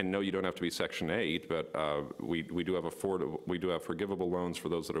 And no, you don't have to be Section 8, but we do have forgivable loans for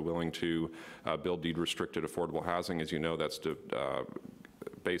those that are willing to build deed-restricted affordable housing. As you know, that's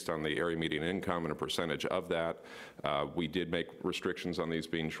based on the area median income and a percentage of that. We did make restrictions on these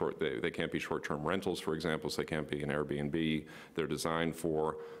being short. They can't be short-term rentals, for example, so they can't be an Airbnb. They're designed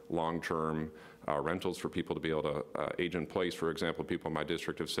for long-term rentals for people to be able to age in place. For example, people in my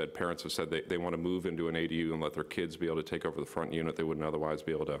district have said, parents have said they want to move into an ADU and let their kids be able to take over the front unit. They wouldn't otherwise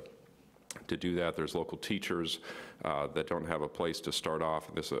be able to do that. There's local teachers that don't have a place to start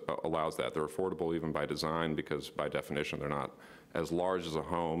off. This allows that. They're affordable even by design because by definition they're not as large as a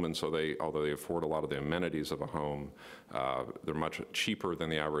home, and so although they afford a lot of the amenities of a home, they're much cheaper than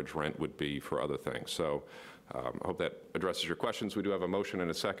the average rent would be for other things. So I hope that addresses your questions. We do have a motion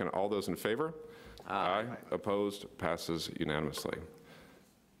and a second. All those in favor? Aye. Opposed? Passes unanimously.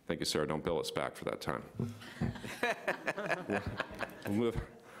 Thank you, Sarah. Don't bill us back for that time.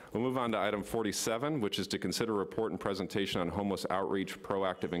 We'll move on to item 47, which is to consider report and presentation on homeless outreach,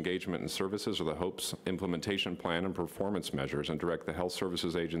 proactive engagement and services, or the HOPES implementation plan and performance measures, and direct the Health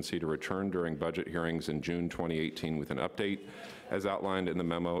Services Agency to return during budget hearings in June 2018 with an update as outlined in the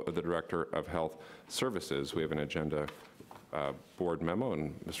memo of the Director of Health Services. We have an agenda board memo,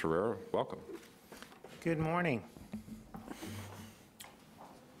 and Mr. Herrera, welcome. Good morning.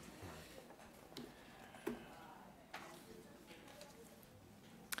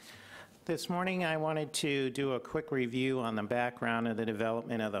 This morning I wanted to do a quick review on the background of the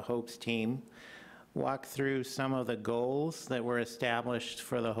development of the HOPES team, walk through some of the goals that were established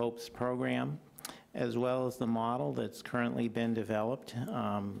for the HOPES program, as well as the model that's currently been developed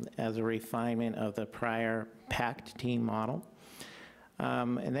as a refinement of the prior PACT team model,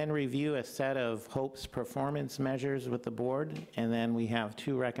 and then review a set of HOPES performance measures with the board, and then we have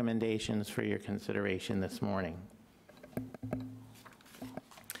 2 recommendations for your consideration this morning.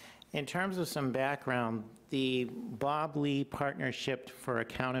 In terms of some background, the Bob Lee Partnership for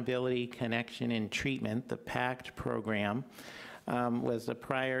Accountability, Connection, and Treatment, the PACT program, was the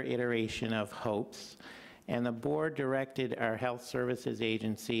prior iteration of HOPES, and the board directed our Health Services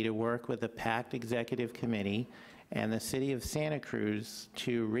Agency to work with the PACT Executive Committee and the City of Santa Cruz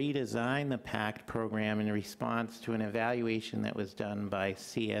to redesign the PACT program in response to an evaluation that was done by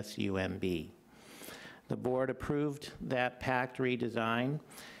CSUMB. The board approved that PACT redesign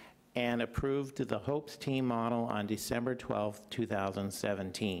and approved the HOPES team model on December 12,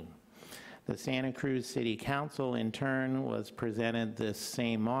 2017. The Santa Cruz City Council, in turn, was presented this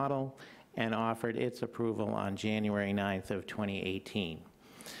same model and offered its approval on January 9th of 2018.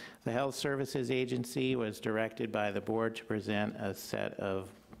 The Health Services Agency was directed by the board to present a set of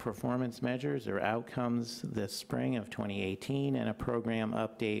performance measures or outcomes this spring of 2018 and a program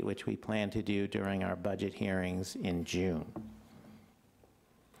update, which we plan to do during our budget hearings in June.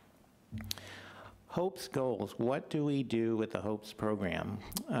 HOPES goals. What do we do with the HOPES program?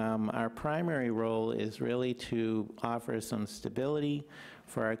 Our primary role is really to offer some stability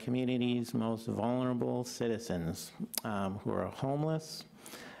for our community's most vulnerable citizens who are homeless.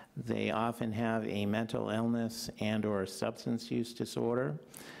 They often have a mental illness and/or substance use disorder,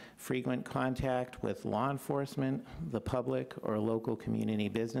 frequent contact with law enforcement, the public, or local community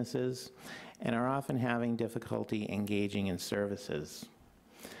businesses, and are often having difficulty engaging in services.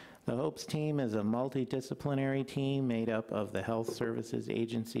 The HOPES team is a multidisciplinary team made up of the Health Services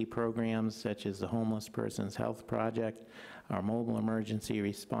Agency programs such as the Homeless Persons Health Project, our Mobile Emergency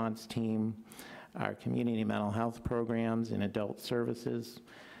Response Team, our community mental health programs and adult services,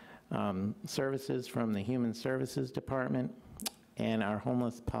 services from the Human Services Department, and our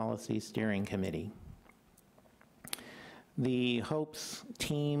Homeless Policy Steering Committee. The HOPES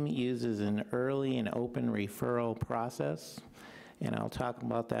team uses an early and open referral process, and I'll talk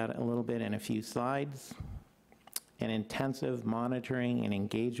about that a little bit in a few slides, an intensive monitoring and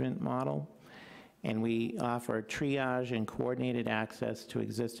engagement model, and we offer triage and coordinated access to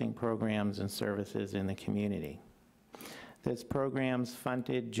existing programs and services in the community. This program's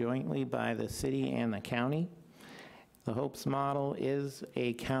funded jointly by the city and the county. The HOPES model is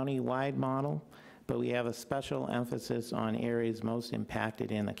a county-wide model, but we have a special emphasis on areas most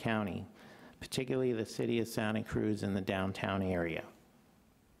impacted in the county, particularly the city of Santa Cruz and the downtown area.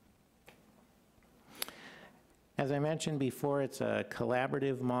 As I mentioned before, it's a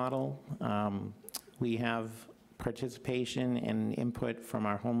collaborative model. We have participation and input from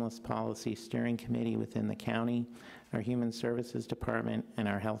our Homeless Policy Steering Committee within the county, our Human Services Department, and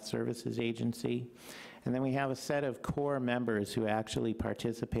our Health Services Agency. And then we have a set of core members who actually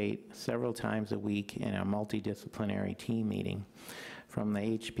participate several times a week in a multidisciplinary team meeting, from the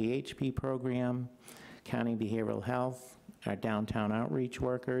HPHP program, County Behavioral Health, our downtown outreach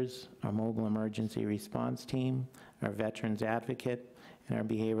workers, our mobile emergency response team, our veterans advocate, and our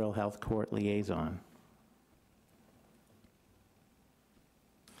behavioral health court liaison.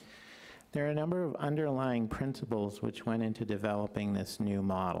 There are a number of underlying principles which went into developing this new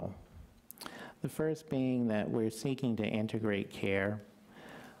model. The first being that we're seeking to integrate care,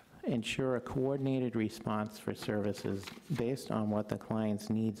 ensure a coordinated response for services based on what the client's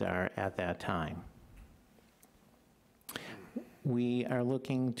needs are at that time. We are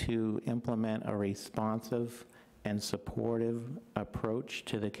looking to implement a responsive and supportive approach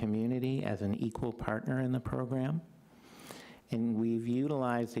to the community as an equal partner in the program. And we've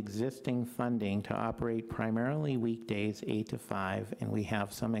utilized existing funding to operate primarily weekdays 8 to 5, and we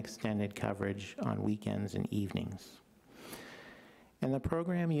have some extended coverage on weekends and evenings. And the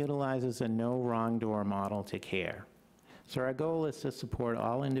program utilizes a no wrong door model to care. So our goal is to support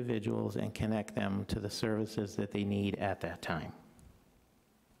all individuals and connect them to the services that they need at that time.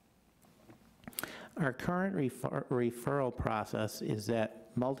 Our current referral process is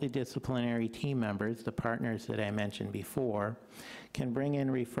that multidisciplinary team members, the partners that I mentioned before, can bring in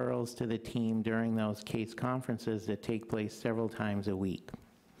referrals to the team during those case conferences that take place several times a week.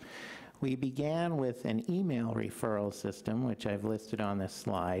 We began with an email referral system, which I've listed on this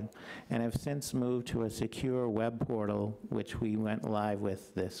slide, and have since moved to a secure web portal, which we went live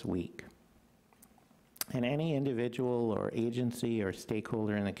with this week. And any individual or agency or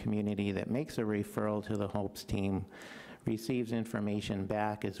stakeholder in the community that makes a referral to the HOPES team receives information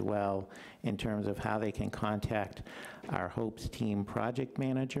back as well in terms of how they can contact our HOPES team project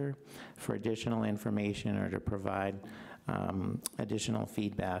manager for additional information or to provide additional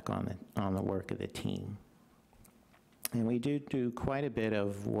feedback on the work of the team. And we do quite a bit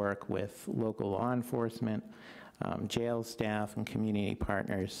of work with local law enforcement, jail staff, and community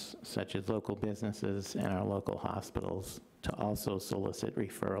partners such as local businesses and our local hospitals to also solicit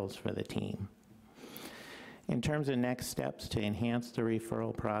referrals for the team. In terms of next steps to enhance the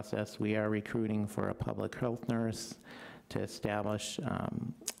referral process, we are recruiting for a public health nurse to establish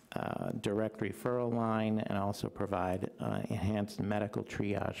a direct referral line and also provide enhanced medical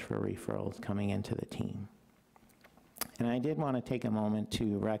triage for referrals coming into the team. And I did want to take a moment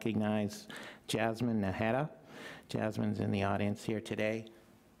to recognize Jasmine Naheda. Jasmine's in the audience here today.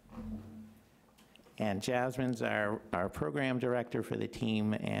 And Jasmine's our program director for the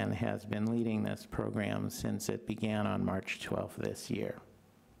team and has been leading this program since it began on March 12th this year.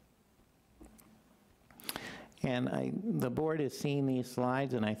 And the board has seen these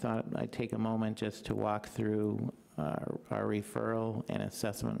slides, and I thought I'd take a moment just to walk through our referral and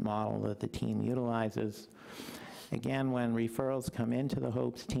assessment model that the team utilizes. Again, when referrals come into the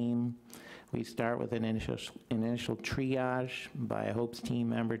HOPES team, we start with an initial triage by a HOPES team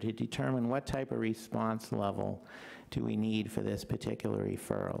member to determine what type of response level do we need for this particular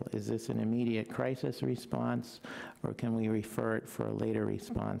referral. Is this an immediate crisis response, or can we refer it for a later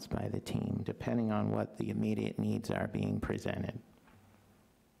response by the team, depending on what the immediate needs are being presented?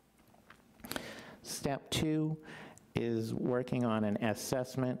 Step 2 is working on an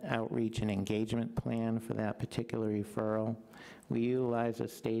assessment, outreach, and engagement plan for that particular referral. We utilize a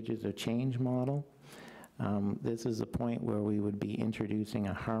stages of change model. This is a point where we would be introducing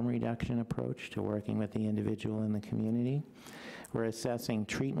a harm reduction approach to working with the individual in the community. We're assessing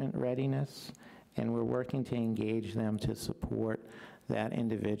treatment readiness, and we're working to engage them to support that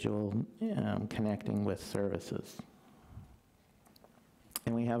individual connecting with services.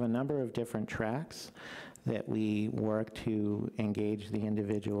 And we have a number of different tracks that we work to engage the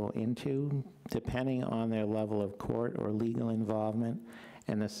individual into, depending on their level of court or legal involvement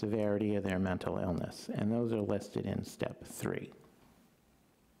and the severity of their mental illness. And those are listed in step 3.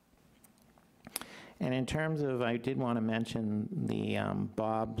 And in terms of, I did want to mention the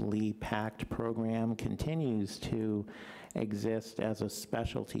Bob Lee PACT program continues to exist as a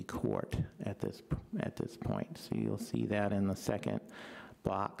specialty court at this point. So you'll see that in the second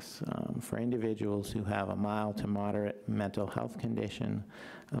box for individuals who have a mild to moderate mental health condition,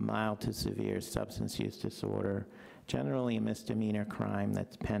 a mild to severe substance use disorder, generally a misdemeanor crime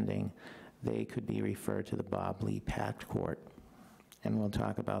that's pending. They could be referred to the Bob Lee PACT court. And we'll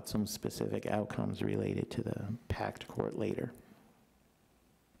talk about some specific outcomes related to the PACT court later.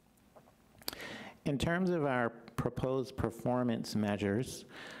 In terms of our proposed performance measures,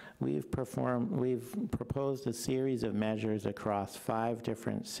 we've proposed a series of measures across 5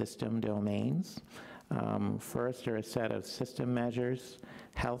 different system domains. First are a set of system measures,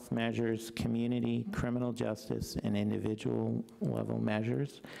 health measures, community, criminal justice, and individual level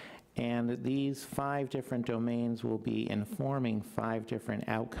measures. And these 5 different domains will be informing 5 different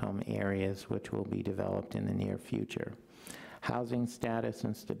outcome areas which will be developed in the near future. Housing status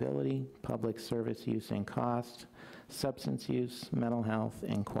and stability, public service use and cost, substance use, mental health,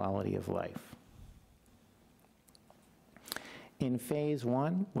 and quality of life. In phase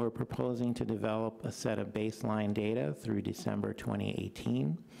 1, we're proposing to develop a set of baseline data through December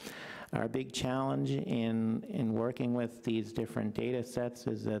 2018. Our big challenge in working with these different data sets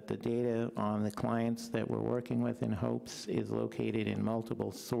is that the data on the clients that we're working with in HOPES is located in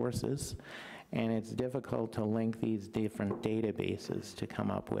multiple sources, and it's difficult to link these different databases to come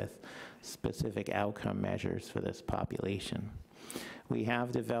up with specific outcome measures for this population. We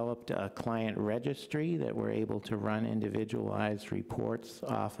have developed a client registry that we're able to run individualized reports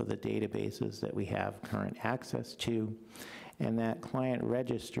off of the databases that we have current access to. And that client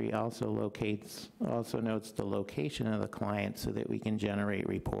registry also notes the location of the client so that we can generate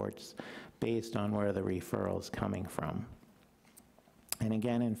reports based on where the referral is coming from. And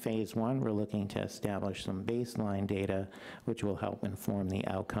again, in phase 1, we're looking to establish some baseline data which will help inform the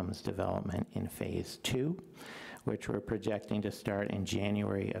outcomes development in phase 2, which we're projecting to start in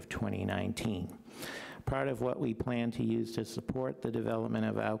January of 2019. Part of what we plan to use to support the development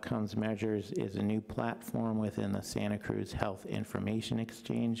of outcomes measures is a new platform within the Santa Cruz Health Information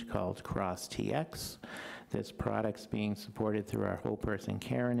Exchange called CrossTX. This product's being supported through our Whole Person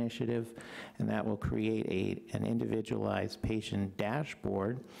Care initiative, and that will create an individualized patient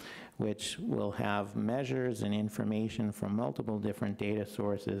dashboard which will have measures and information from multiple different data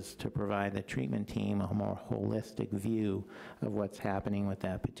sources to provide the treatment team a more holistic view of what's happening with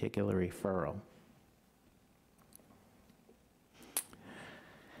that particular referral.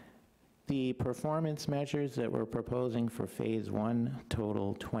 The performance measures that we're proposing for phase 1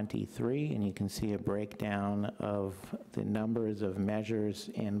 total 23, and you can see a breakdown of the numbers of measures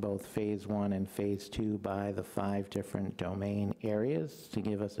in both phase 1 and phase 2 by the 5 different domain areas to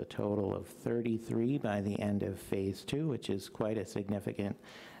give us a total of 33 by the end of phase 2, which is quite a significant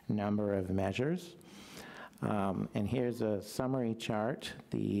number of measures. And here's a summary chart.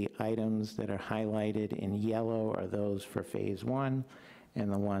 The items that are highlighted in yellow are those for phase 1, and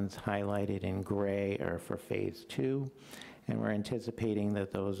the ones highlighted in gray are for phase 2. And we're anticipating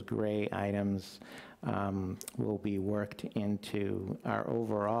that those gray items will be worked into our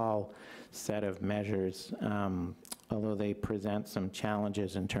overall set of measures, although they present some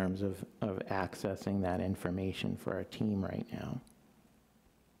challenges in terms of accessing that information for our team right now.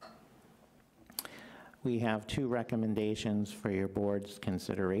 We have 2 recommendations for your board's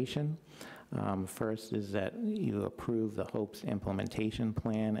consideration. First is that you approve the HOPES implementation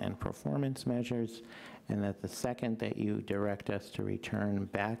plan and performance measures, and that the second that you direct us to return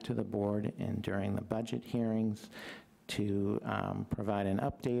back to the board and during the budget hearings to provide an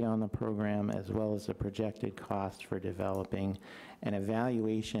update on the program as well as the projected cost for developing an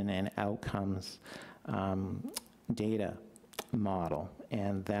evaluation and outcomes data model,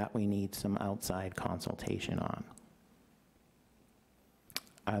 and that we need some outside consultation on.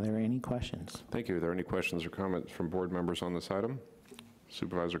 Are there any questions? Thank you. Are there any questions or comments from board members on this item?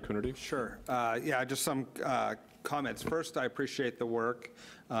 Supervisor Coonerty? Sure. Yeah, just some comments. First, I appreciate the work.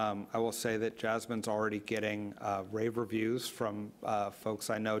 I will say that Jasmine's already getting rave reviews from folks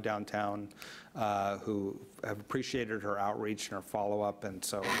I know downtown who have appreciated her outreach and her follow-up, and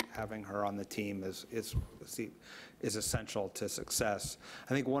so having her on the team is essential to success.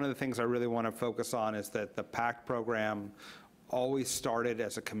 I think one of the things I really want to focus on is that the PACT program always started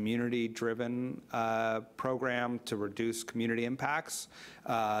as a community-driven program to reduce community impacts.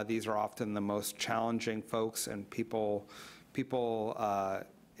 These are often the most challenging folks, and people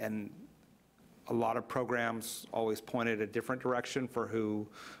and a lot of programs always pointed a different direction for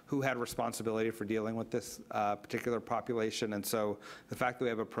who had responsibility for dealing with this particular population. And so the fact that we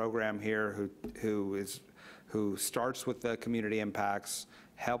have a program here who starts with the community impacts,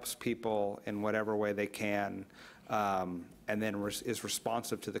 helps people in whatever way they can, and then is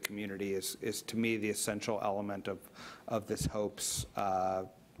responsive to the community is to me the essential element of this HOPES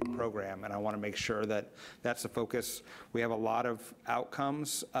program, and I want to make sure that that's the focus. We have a lot of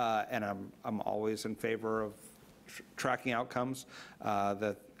outcomes, and I'm always in favor of tracking outcomes.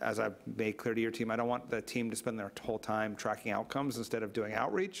 As I've made clear to your team, I don't want the team to spend their whole time tracking outcomes instead of doing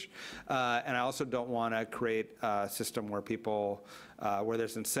outreach, and I also don't want to create a system where people, where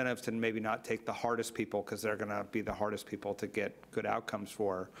there's incentives to maybe not take the hardest people because they're going to be the hardest people to get good outcomes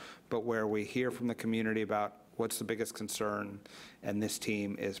for, but where we hear from the community about what's the biggest concern, and this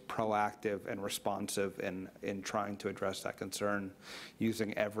team is proactive and responsive in trying to address that concern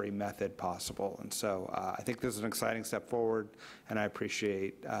using every method possible. And so I think this is an exciting step forward, and I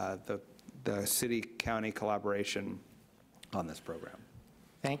appreciate the city-county collaboration on this program.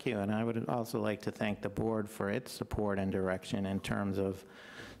 Thank you, and I would also like to thank the board for its support and direction in terms of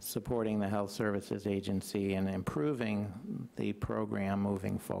supporting the Health Services Agency and improving the program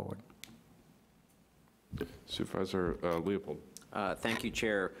moving forward. Supervisor Leopold. Thank you,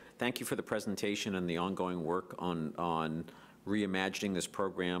 Chair. Thank you for the presentation and the ongoing work on reimagining this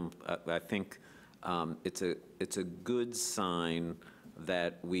program. I think it's a good sign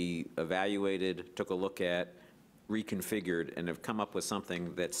that we evaluated, took a look at, reconfigured, and have come up with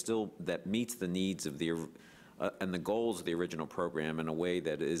something that meets the needs of the and the goals of the original program in a way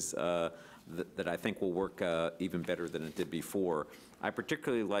that is that I think will work even better than it did before. I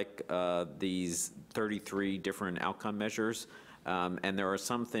particularly like these 33 different outcome measures, and there are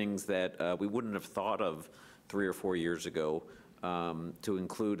some things that we wouldn't have thought of 3 or 4 years ago to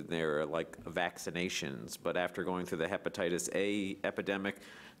include in there, like vaccinations. But after going through the hepatitis A epidemic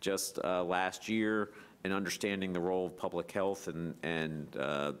just last year and understanding the role of public health and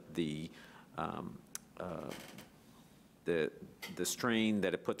the strain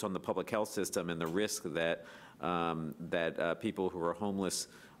that it puts on the public health system and the risk that people who are homeless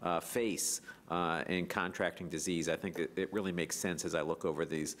face in contracting disease, I think it really makes sense as I look over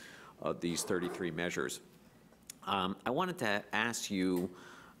these 33 measures. I wanted to ask you,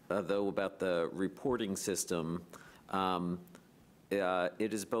 though, about the reporting system.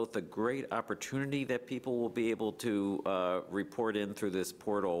 It is both a great opportunity that people will be able to report in through this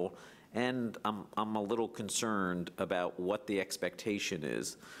portal, and I'm a little concerned about what the expectation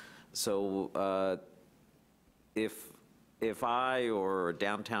is. So if I or a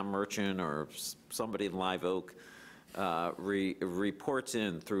downtown merchant or somebody in Live Oak reports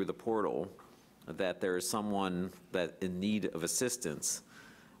in through the portal that there is someone that in need of assistance,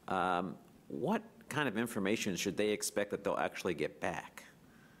 what kind of information should they expect that they'll actually get back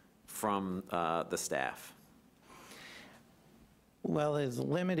from the staff? Well, there's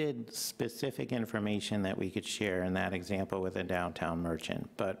limited specific information that we could share in that example with a downtown merchant,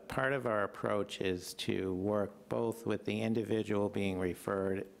 but part of our approach is to work both with the individual being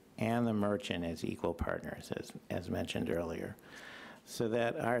referred and the merchant as equal partners, as mentioned earlier, so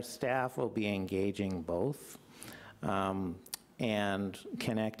that our staff will be engaging both and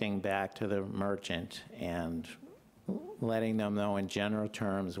connecting back to the merchant and letting them know in general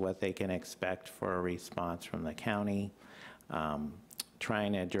terms what they can expect for a response from the county,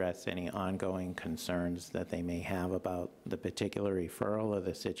 trying to address any ongoing concerns that they may have about the particular referral or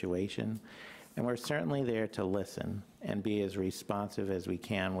the situation. And we're certainly there to listen and be as responsive as we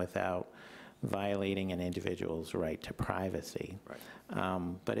can without violating an individual's right to privacy.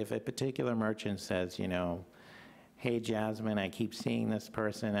 Right. But if a particular merchant says, you know, hey, Jasmine, I keep seeing this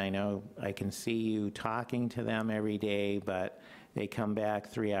person. I know I can see you talking to them every day, but they come back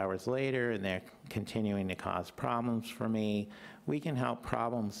 3 hours later and they're continuing to cause problems for me. We can help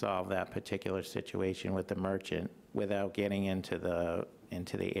problem solve that particular situation with the merchant without getting into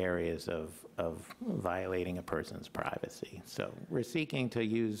the areas of violating a person's privacy. So we're seeking to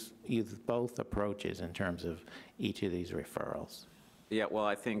use both approaches in terms of each of these referrals. Yeah, well,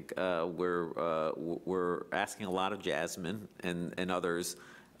 I think we're asking a lot of Jasmine and others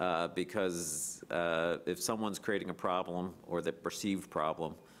because if someone's creating a problem or the perceived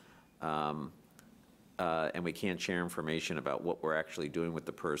problem, and we can't share information about what we're actually doing with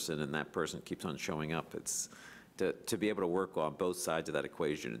the person, and that person keeps on showing up, it's to be able to work on both sides of that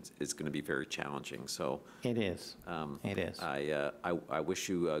equation is going to be very challenging. So it is. It is. I wish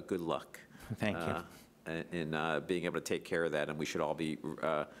you good luck. Thank you. In being able to take care of that, and we should all be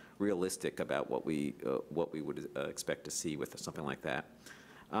realistic about what we would expect to see with something like that.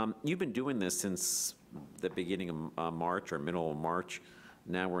 You've been doing this since the beginning of March or middle of March.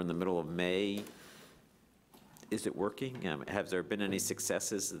 Now we're in the middle of May. Is it working? Have there been any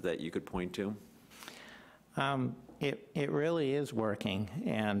successes that you could point to? It really is working,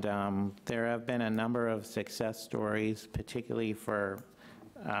 and there have been a number of success stories, particularly for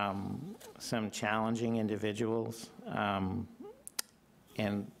some challenging individuals,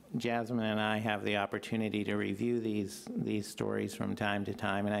 and Jasmine and I have the opportunity to review these stories from time to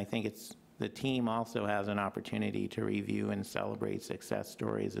time, and I think the team also has an opportunity to review and celebrate success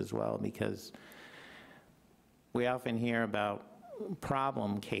stories as well, because we often hear about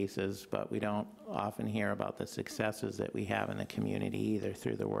problem cases, but we don't often hear about the successes that we have in the community either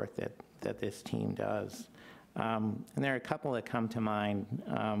through the work that this team does. And there are a couple that come to mind.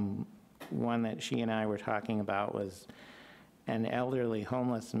 one that she and I were talking about was an elderly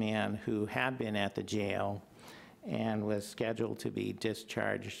homeless man who had been at the jail and was scheduled to be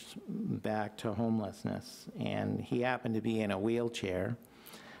discharged back to homelessness. And he happened to be in a wheelchair.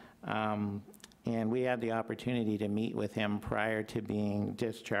 And we had the opportunity to meet with him prior to being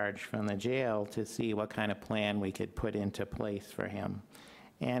discharged from the jail to see what kind of plan we could put into place for him.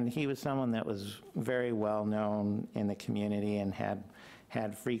 And he was someone that was very well known in the community and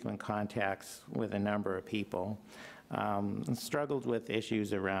had frequent contacts with a number of people, and struggled with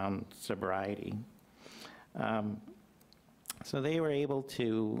issues around sobriety. So they were able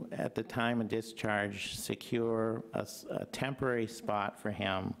to, at the time of discharge, secure a temporary spot for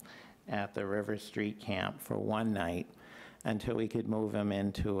him at the River Street camp for one night until we could move him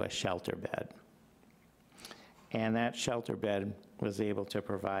into a shelter bed. And that shelter bed was able to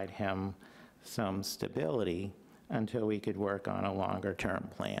provide him some stability until we could work on a longer-term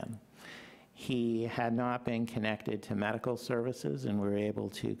plan. He had not been connected to medical services, and we were able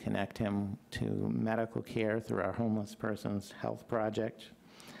to connect him to medical care through our Homeless Persons Health Project.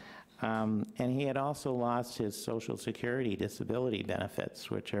 And he had also lost his Social Security disability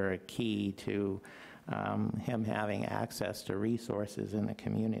benefits, which are a key to him having access to resources in the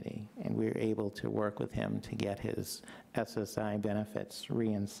community. And we were able to work with him to get his SSI benefits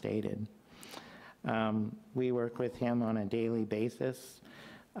reinstated. We work with him on a daily basis.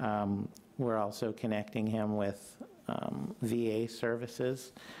 We're also connecting him with VA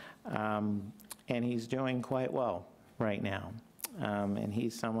services, and he's doing quite well right now. And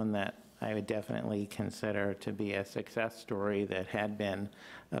he's someone that I would definitely consider to be a success story that had been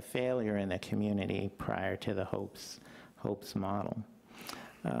a failure in the community prior to the HOPES model.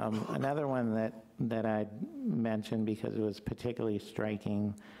 Another one that I'd mention because it was particularly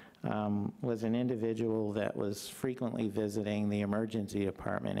striking was an individual that was frequently visiting the emergency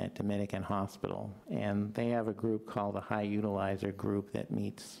department at Dominican Hospital. And they have a group called the High Utilizer Group that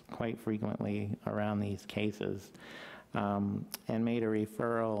meets quite frequently around these cases, and made a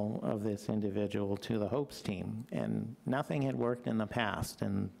referral of this individual to the HOPES team. And nothing had worked in the past,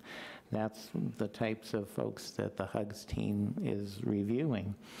 and that's the types of folks that the HUGS team is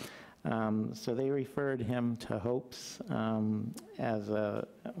reviewing. So they referred him to HOPES as a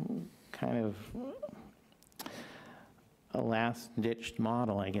kind of a last-ditched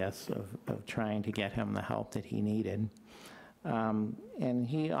model, I guess, of trying to get him the help that he needed. And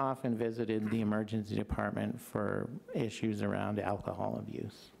he often visited the emergency department for issues around alcohol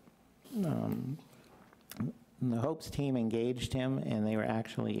abuse. The HOPES team engaged him, and they were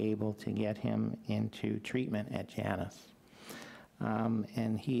actually able to get him into treatment at Janus.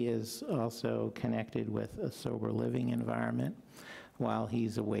 And he is also connected with a sober living environment while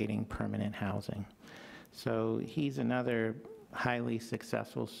he's awaiting permanent housing. So he's another highly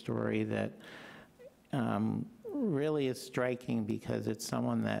successful story that really is striking because it's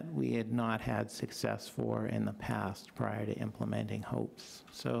someone that we had not had success for in the past prior to implementing HOPES.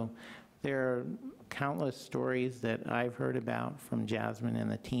 So there are countless stories that I've heard about from Jasmine and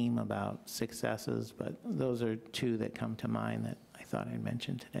the team about successes, but those are two that come to mind that I thought I'd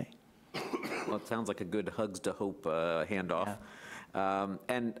mention today. Well, it sounds like a good Hugs to Hope handoff. Yeah.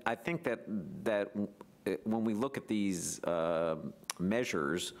 And I think that when we look at these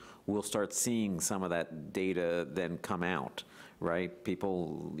measures, we'll start seeing some of that data then come out, right?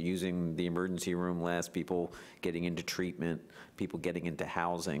 People using the emergency room less, people getting into treatment, people getting into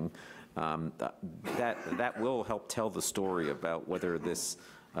housing. That will help tell the story about whether this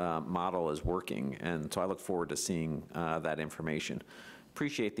model is working, and so I look forward to seeing that information.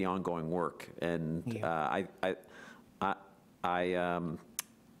 Appreciate the ongoing work, and yeah.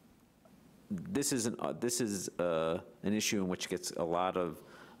 This is an issue in which gets a lot of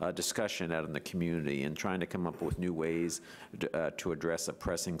discussion out in the community, and trying to come up with new ways to address a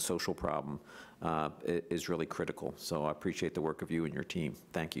pressing social problem is really critical. So I appreciate the work of you and your team.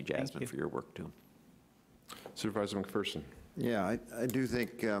 Thank you, Jasmine, for your work too. Supervisor McPherson. Yeah, I do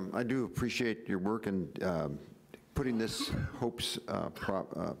think, I do appreciate your work in putting this HOPES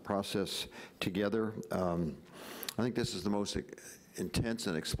process together. I think this is the most intense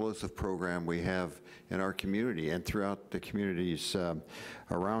and explosive program we have in our community and throughout the communities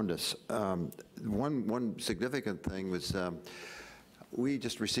around us. One significant thing was we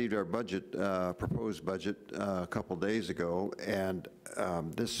just received our budget, proposed budget, a couple days ago, and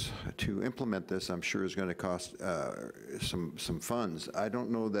to implement this, I'm sure is going to cost some funds. I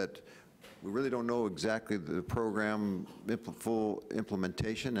don't know that, we really don't know exactly the program full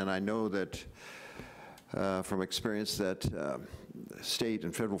implementation, and I know that from experience that state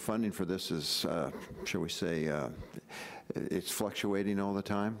and federal funding for this is, shall we say, it's fluctuating all the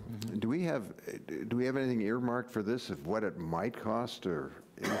time. Do we have anything earmarked for this, of what it might cost, or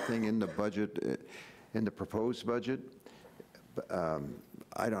anything in the budget, in the proposed budget?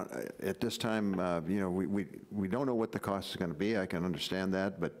 I don't, at this time, you know, we don't know what the cost is going to be. I can understand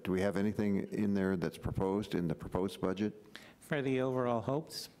that, but do we have anything in there that's proposed in the proposed budget? For the overall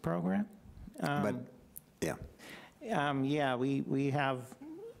HOPES program? But, yeah. Yeah, we have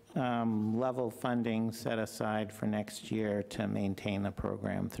level funding set aside for next year to maintain the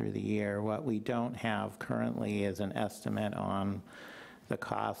program through the year. What we don't have currently is an estimate on the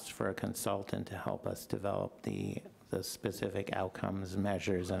cost for a consultant to help us develop the specific outcomes,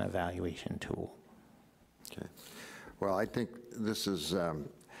 measures, and evaluation tool. Okay. Well, I think this is a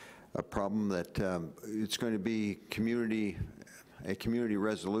problem that it's going to be a community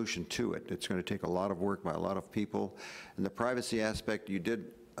resolution to it. It's going to take a lot of work by a lot of people. And the privacy aspect, you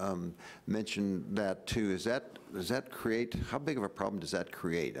did mention that too. Does that create, how big of a problem does that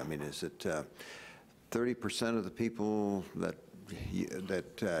create? I mean, is it 30% of the people that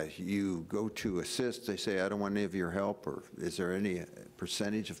you go to assist, they say, I don't want any of your help? Or is there any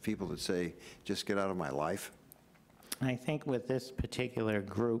percentage of people that say, just get out of my life? I think with this particular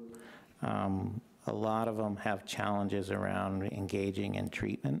group, a lot of them have challenges around engaging in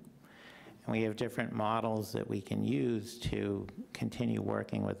treatment. And we have different models that we can use to continue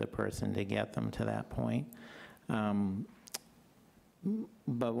working with the person to get them to that point.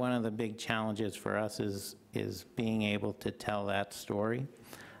 But one of the big challenges for us is being able to tell that story.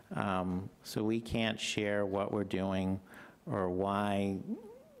 So we can't share what we're doing or why,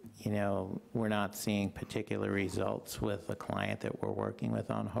 you know, we're not seeing particular results with the client that we're working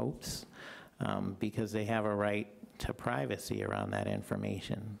with on HOPES, because they have a right to privacy around that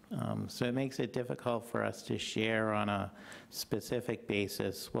information. So it makes it difficult for us to share on a specific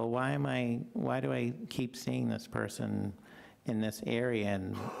basis, well, why do I keep seeing this person in this area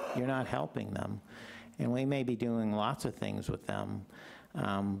and you're not helping them? And we may be doing lots of things with them,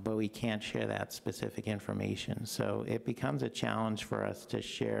 but we can't share that specific information. So it becomes a challenge for us to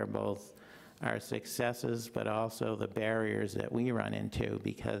share both our successes, but also the barriers that we run into,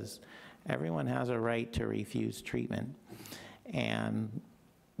 because everyone has a right to refuse treatment. And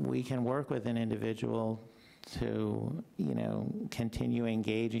we can work with an individual to, you know, continue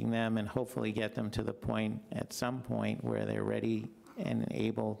engaging them and hopefully get them to the point, at some point, where they're ready and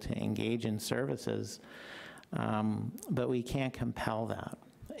able to engage in services. But we can't compel that.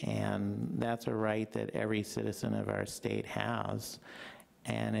 And that's a right that every citizen of our state has.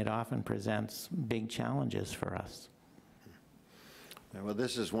 And it often presents big challenges for us. Well,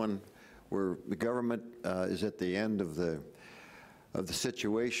 this is one where the government is at the end of the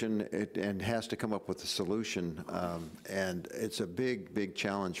situation and has to come up with a solution. And it's a big, big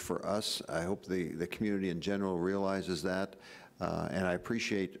challenge for us. I hope the community in general realizes that. And I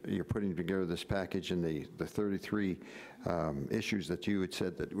appreciate you putting together this package and the 33 issues that you had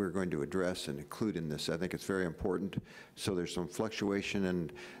said that we're going to address and include in this. I think it's very important. So there's some fluctuation,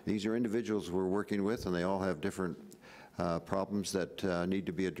 and these are individuals we're working with, and they all have different problems that need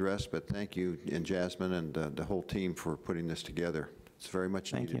to be addressed. But thank you, and Jasmine and the whole team, for putting this together. It's very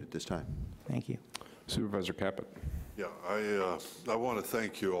much needed at this time. Thank you. Supervisor Caput. Yeah, I want to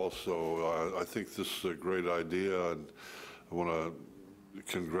thank you also. I think this is a great idea, and I want to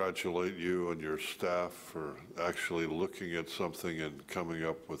congratulate you and your staff for actually looking at something and coming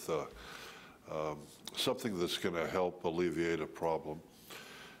up with something that's going to help alleviate a problem.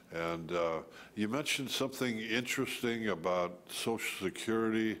 And you mentioned something interesting about Social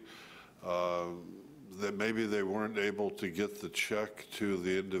Security, that maybe they weren't able to get the check to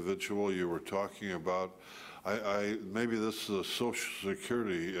the individual you were talking about. Maybe this is a Social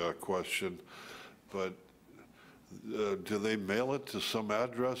Security question, but do they mail it to some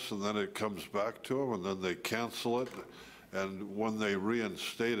address and then it comes back to them and then they cancel it? And when they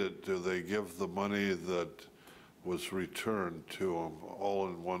reinstate it, do they give the money that was returned to them all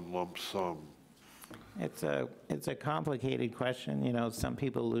in one lump sum? It's a complicated question. You know, some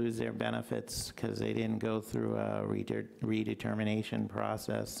people lose their benefits because they didn't go through a redetermination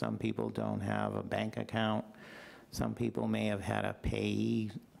process. Some people don't have a bank account. Some people may have had a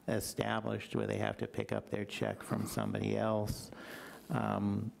payee established where they have to pick up their check from somebody else.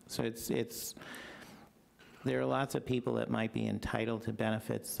 So there are lots of people that might be entitled to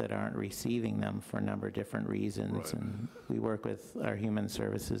benefits that aren't receiving them for a number of different reasons. Right. And we work with our Human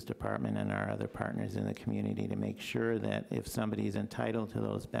Services Department and our other partners in the community to make sure that if somebody is entitled to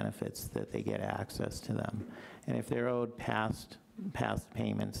those benefits, that they get access to them. And if they're owed past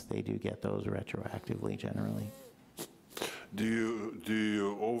payments, they do get those retroactively generally. Do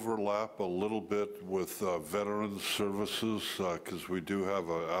you overlap a little bit with veterans services? Because we do have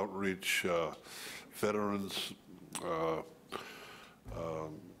an outreach veterans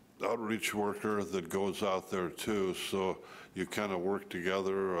outreach worker that goes out there too, so you kind of work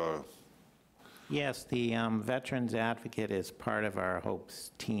together. Yes, the Veterans Advocate is part of our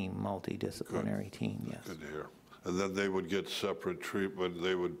HOPES team, multidisciplinary team, yes. Good to hear. And then they would get separate treatment.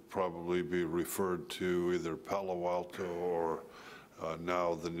 They would probably be referred to either Palo Alto or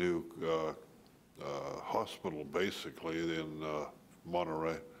now the new hospital, basically, in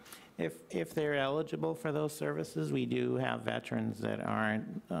Monterey. If they're eligible for those services, we do have veterans that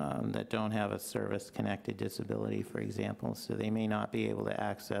aren't, that don't have a service-connected disability, for example, so they may not be able to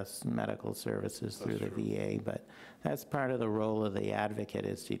access medical services through the VA, but that's part of the role of the advocate,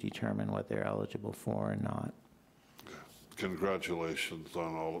 is to determine what they're eligible for and not. Congratulations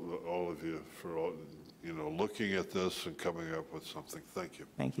on all of you for looking at this and coming up with something. Thank you.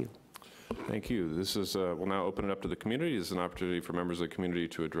 Thank you. Thank you. This is, we'll now open it up to the community. This is an opportunity for members of the community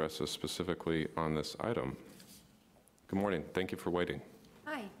to address us specifically on this item. Good morning. Thank you for waiting.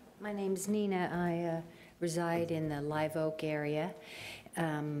 Hi, my name's Nina. I reside in the Live Oak area,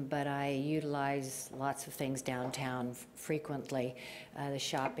 but I utilize lots of things downtown frequently, the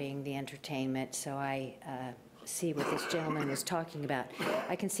shopping, the entertainment, so I see what this gentleman was talking about.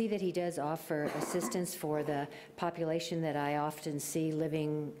 I can see that he does offer assistance for the population that I often see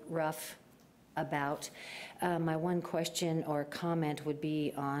living rough about. My one question or comment would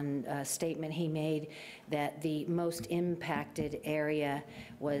be on a statement he made that the most impacted area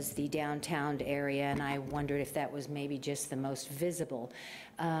was the downtown area, and I wondered if that was maybe just the most visible.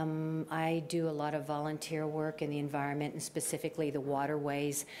 I do a lot of volunteer work in the environment, and specifically the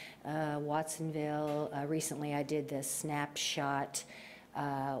waterways. Watsonville, recently I did the snapshot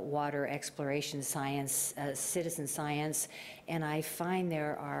water exploration science, citizen science, and I find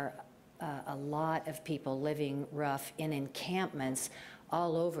there are a lot of people living rough in encampments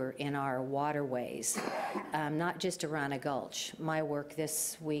all over in our waterways, not just around a gulch. My work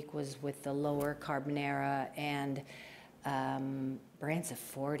this week was with the Lower Carbonera and Brands of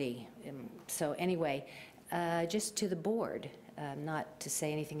 40. So anyway, just to the board, not to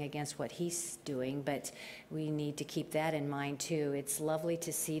say anything against what he's doing, but we need to keep that in mind too. It's lovely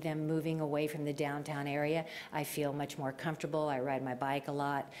to see them moving away from the downtown area. I feel much more comfortable. I ride my bike a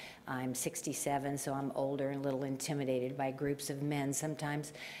lot. I'm 67, so I'm older and a little intimidated by groups of men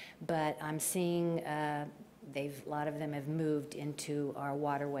sometimes. But I'm seeing a lot of them have moved into our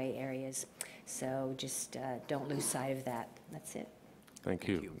waterway areas. So just don't lose sight of that. That's it. Thank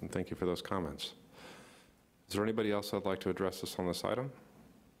you. And thank you for those comments. Is there anybody else that'd like to address us on this item?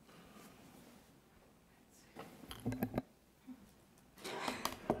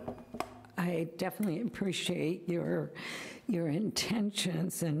 I definitely appreciate your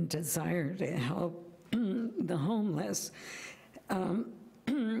intentions and desire to help the homeless.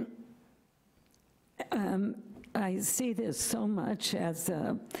 I see this so much as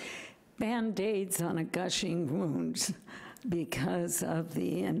Band-Aids on a gushing wound because of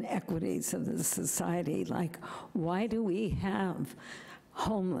the inequities of the society. Like, why do we have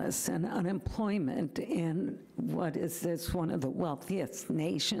homeless and unemployment in what is this, one of the wealthiest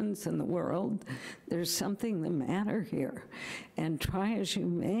nations in the world? There's something the matter here. And try as you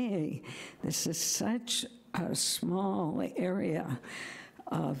may, this is such a small area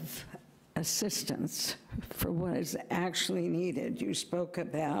of assistance for what is actually needed. You spoke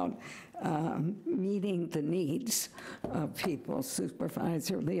about meeting the needs of people,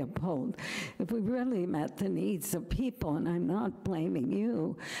 Supervisor Leopold. If we really met the needs of people, and I'm not blaming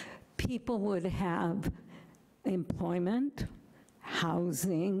you, people would have employment,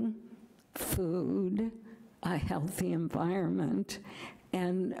 housing, food, a healthy environment,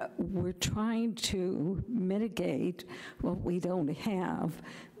 and we're trying to mitigate what we don't have.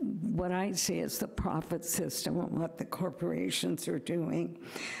 What I see is the profit system and what the corporations are doing.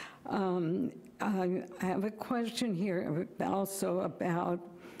 I have a question here also about,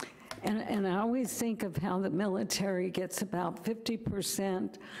 and I always think of how the military gets about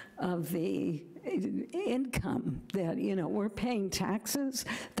 50% of the income that, we're paying taxes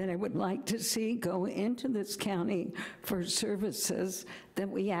that I would like to see go into this county for services that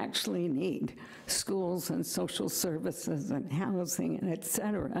we actually need, schools and social services and housing and et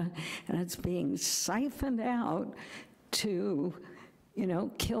cetera, and it's being siphoned out to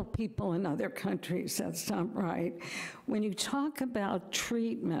kill people in other countries. That's not right. When you talk about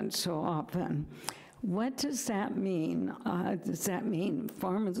treatment so often, what does that mean? Does that mean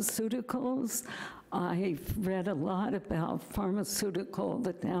pharmaceuticals? I've read a lot about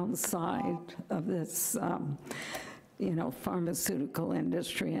the downside of this pharmaceutical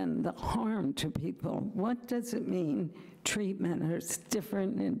industry and the harm to people. What does it mean? Treatment is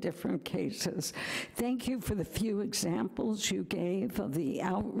different in different cases. Thank you for the few examples you gave of the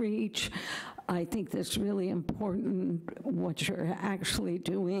outreach. I think that's really important, what you're actually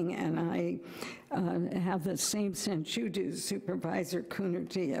doing, and I have the same sense you do, Supervisor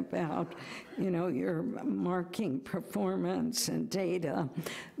Coonerty, about, your marking performance and data,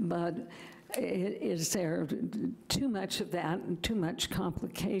 but is there too much of that and too much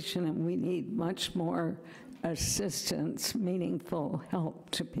complication, and we need much more assistance, meaningful help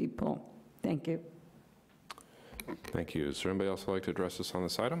to people? Thank you. Thank you. Is there anybody else who'd like to address us on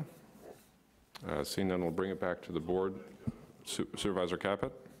this item? Seeing none, we'll bring it back to the board. Supervisor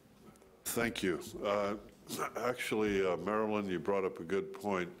Caput? Thank you. Actually, Marilyn, you brought up a good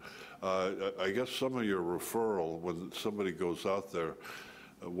point. I guess some of your referral, when somebody goes out there,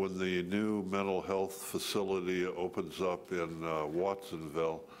 when the new mental health facility opens up in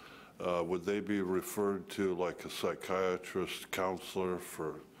Watsonville, would they be referred to like a psychiatrist, counselor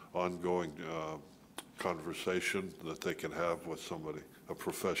for ongoing conversation that they can have with somebody, a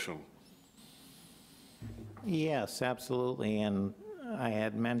professional? Yes, absolutely. And I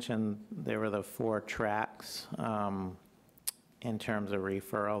had mentioned there were the 4 tracks in terms of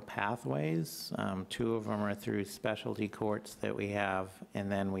referral pathways. 2 of them are through specialty courts that we have,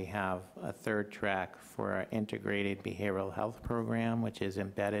 and then we have a 3rd track for our integrated behavioral health program, which is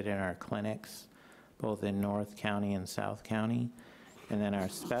embedded in our clinics, both in North County and South County, and then our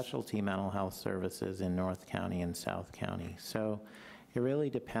specialty mental health services in North County and South County. So it really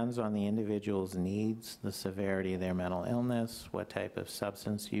depends on the individual's needs, the severity of their mental illness, what type of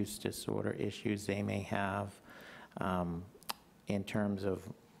substance use disorder issues they may have, in terms of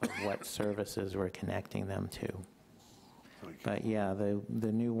what services we're connecting them to. But yeah,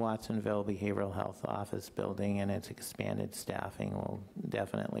 the new Watsonville Behavioral Health Office building and its expanded staffing will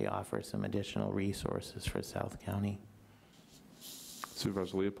definitely offer some additional resources for South County.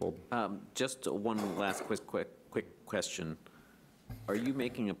 Supervisor Leopold. Just one last quick question. Are you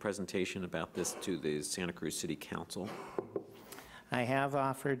making a presentation about this to the Santa Cruz City Council? I have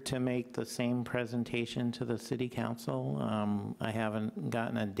offered to make the same presentation to the City Council. I haven't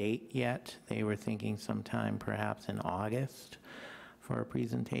gotten a date yet. They were thinking sometime perhaps in August for a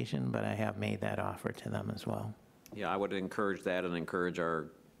presentation, but I have made that offer to them as well. Yeah, I would encourage that and encourage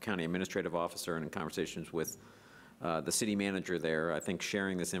our county administrative officer and in conversations with the city manager there. I think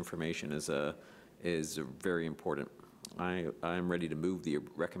sharing this information is very important. I am ready to move the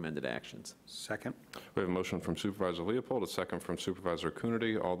recommended actions. Second. We have a motion from Supervisor Leopold, a second from Supervisor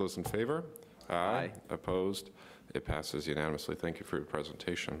Coonerty. All those in favor? Aye. Opposed? It passes unanimously. Thank you for your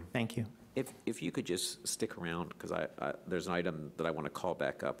presentation. Thank you. If you could just stick around, because there's an item that I want to call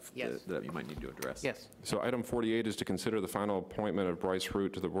back up that you might need to address. Yes. So item 48 is to consider the final appointment of Bryce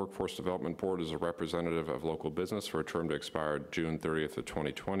Root to the Workforce Development Board as a representative of local business for a term to expire June 30th of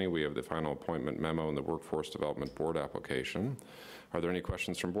 2020. We have the final appointment memo in the Workforce Development Board application. Are there any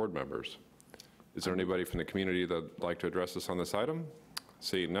questions from board members? Is there anybody from the community that would like to address us on this item?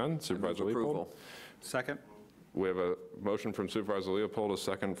 Seeing none, Supervisor Leopold. Second. We have a motion from Supervisor Leopold, a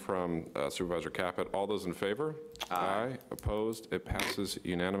second from Supervisor Caput. All those in favor? Aye. Opposed? It passes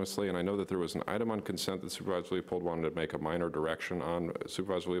unanimously. And I know that there was an item on consent that Supervisor Leopold wanted to make a minor direction on.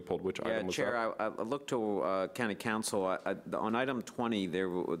 Supervisor Leopold, which item was that? Chair, I looked to County Council. On item 20,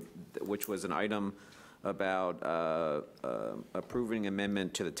 which was an item about approving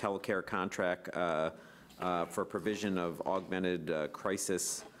amendment to the telecare contract for provision of augmented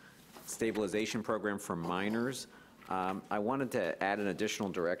crisis stabilization program for minors. I wanted to add an additional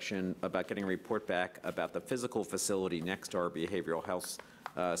direction about getting a report back about the physical facility next to our behavioral health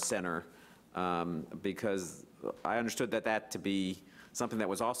center, because I understood that to be something that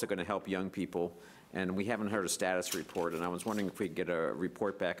was also going to help young people, and we haven't heard a status report, and I was wondering if we could get a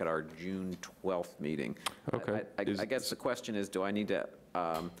report back at our June 12th meeting. Okay. I guess the question is, do I need to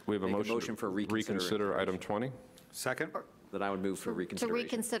we have a make motion for reconsider item 20? Second. That I would move for To reconsideration.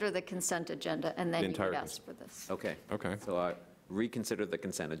 reconsider the consent agenda, and then you entire would ask for this. Okay. Okay. So I reconsider the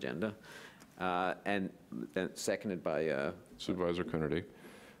consent agenda, and then seconded by Supervisor Coonerty.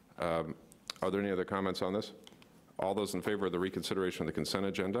 Are there any other comments on this? All those in favor of the reconsideration of the consent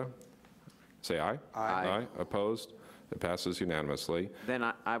agenda, say aye. Aye. Opposed? It passes unanimously.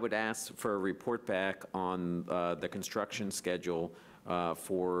 Then I would ask for a report back on the construction schedule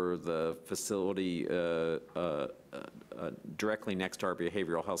for the facility directly next to our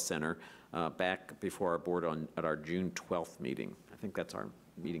behavioral health center, back before our board at our June 12th meeting. I think that's our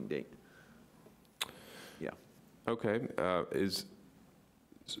meeting date. Yeah. Okay.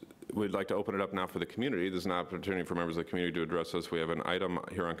 We'd like to open it up now for the community. There's an opportunity for members of the community to address us. We have an item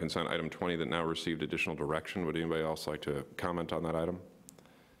here on consent, item 20, that now received additional direction. Would anybody else like to comment on that item?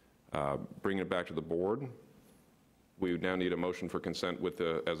 Bringing it back to the board, we now need a motion for consent with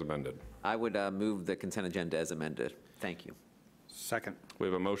the, as amended. I would move the consent agenda as amended. Thank you. Second. We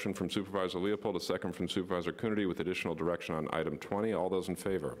have a motion from Supervisor Leopold, a second from Supervisor Coonerty with additional direction on item 20. All those in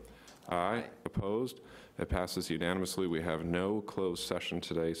favor? Aye. Opposed? It passes unanimously. We have no closed session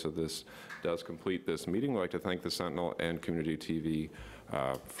today, so this does complete this meeting. We'd like to thank the Sentinel and Community TV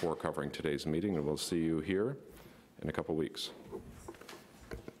for covering today's meeting, and we'll see you here in a couple weeks.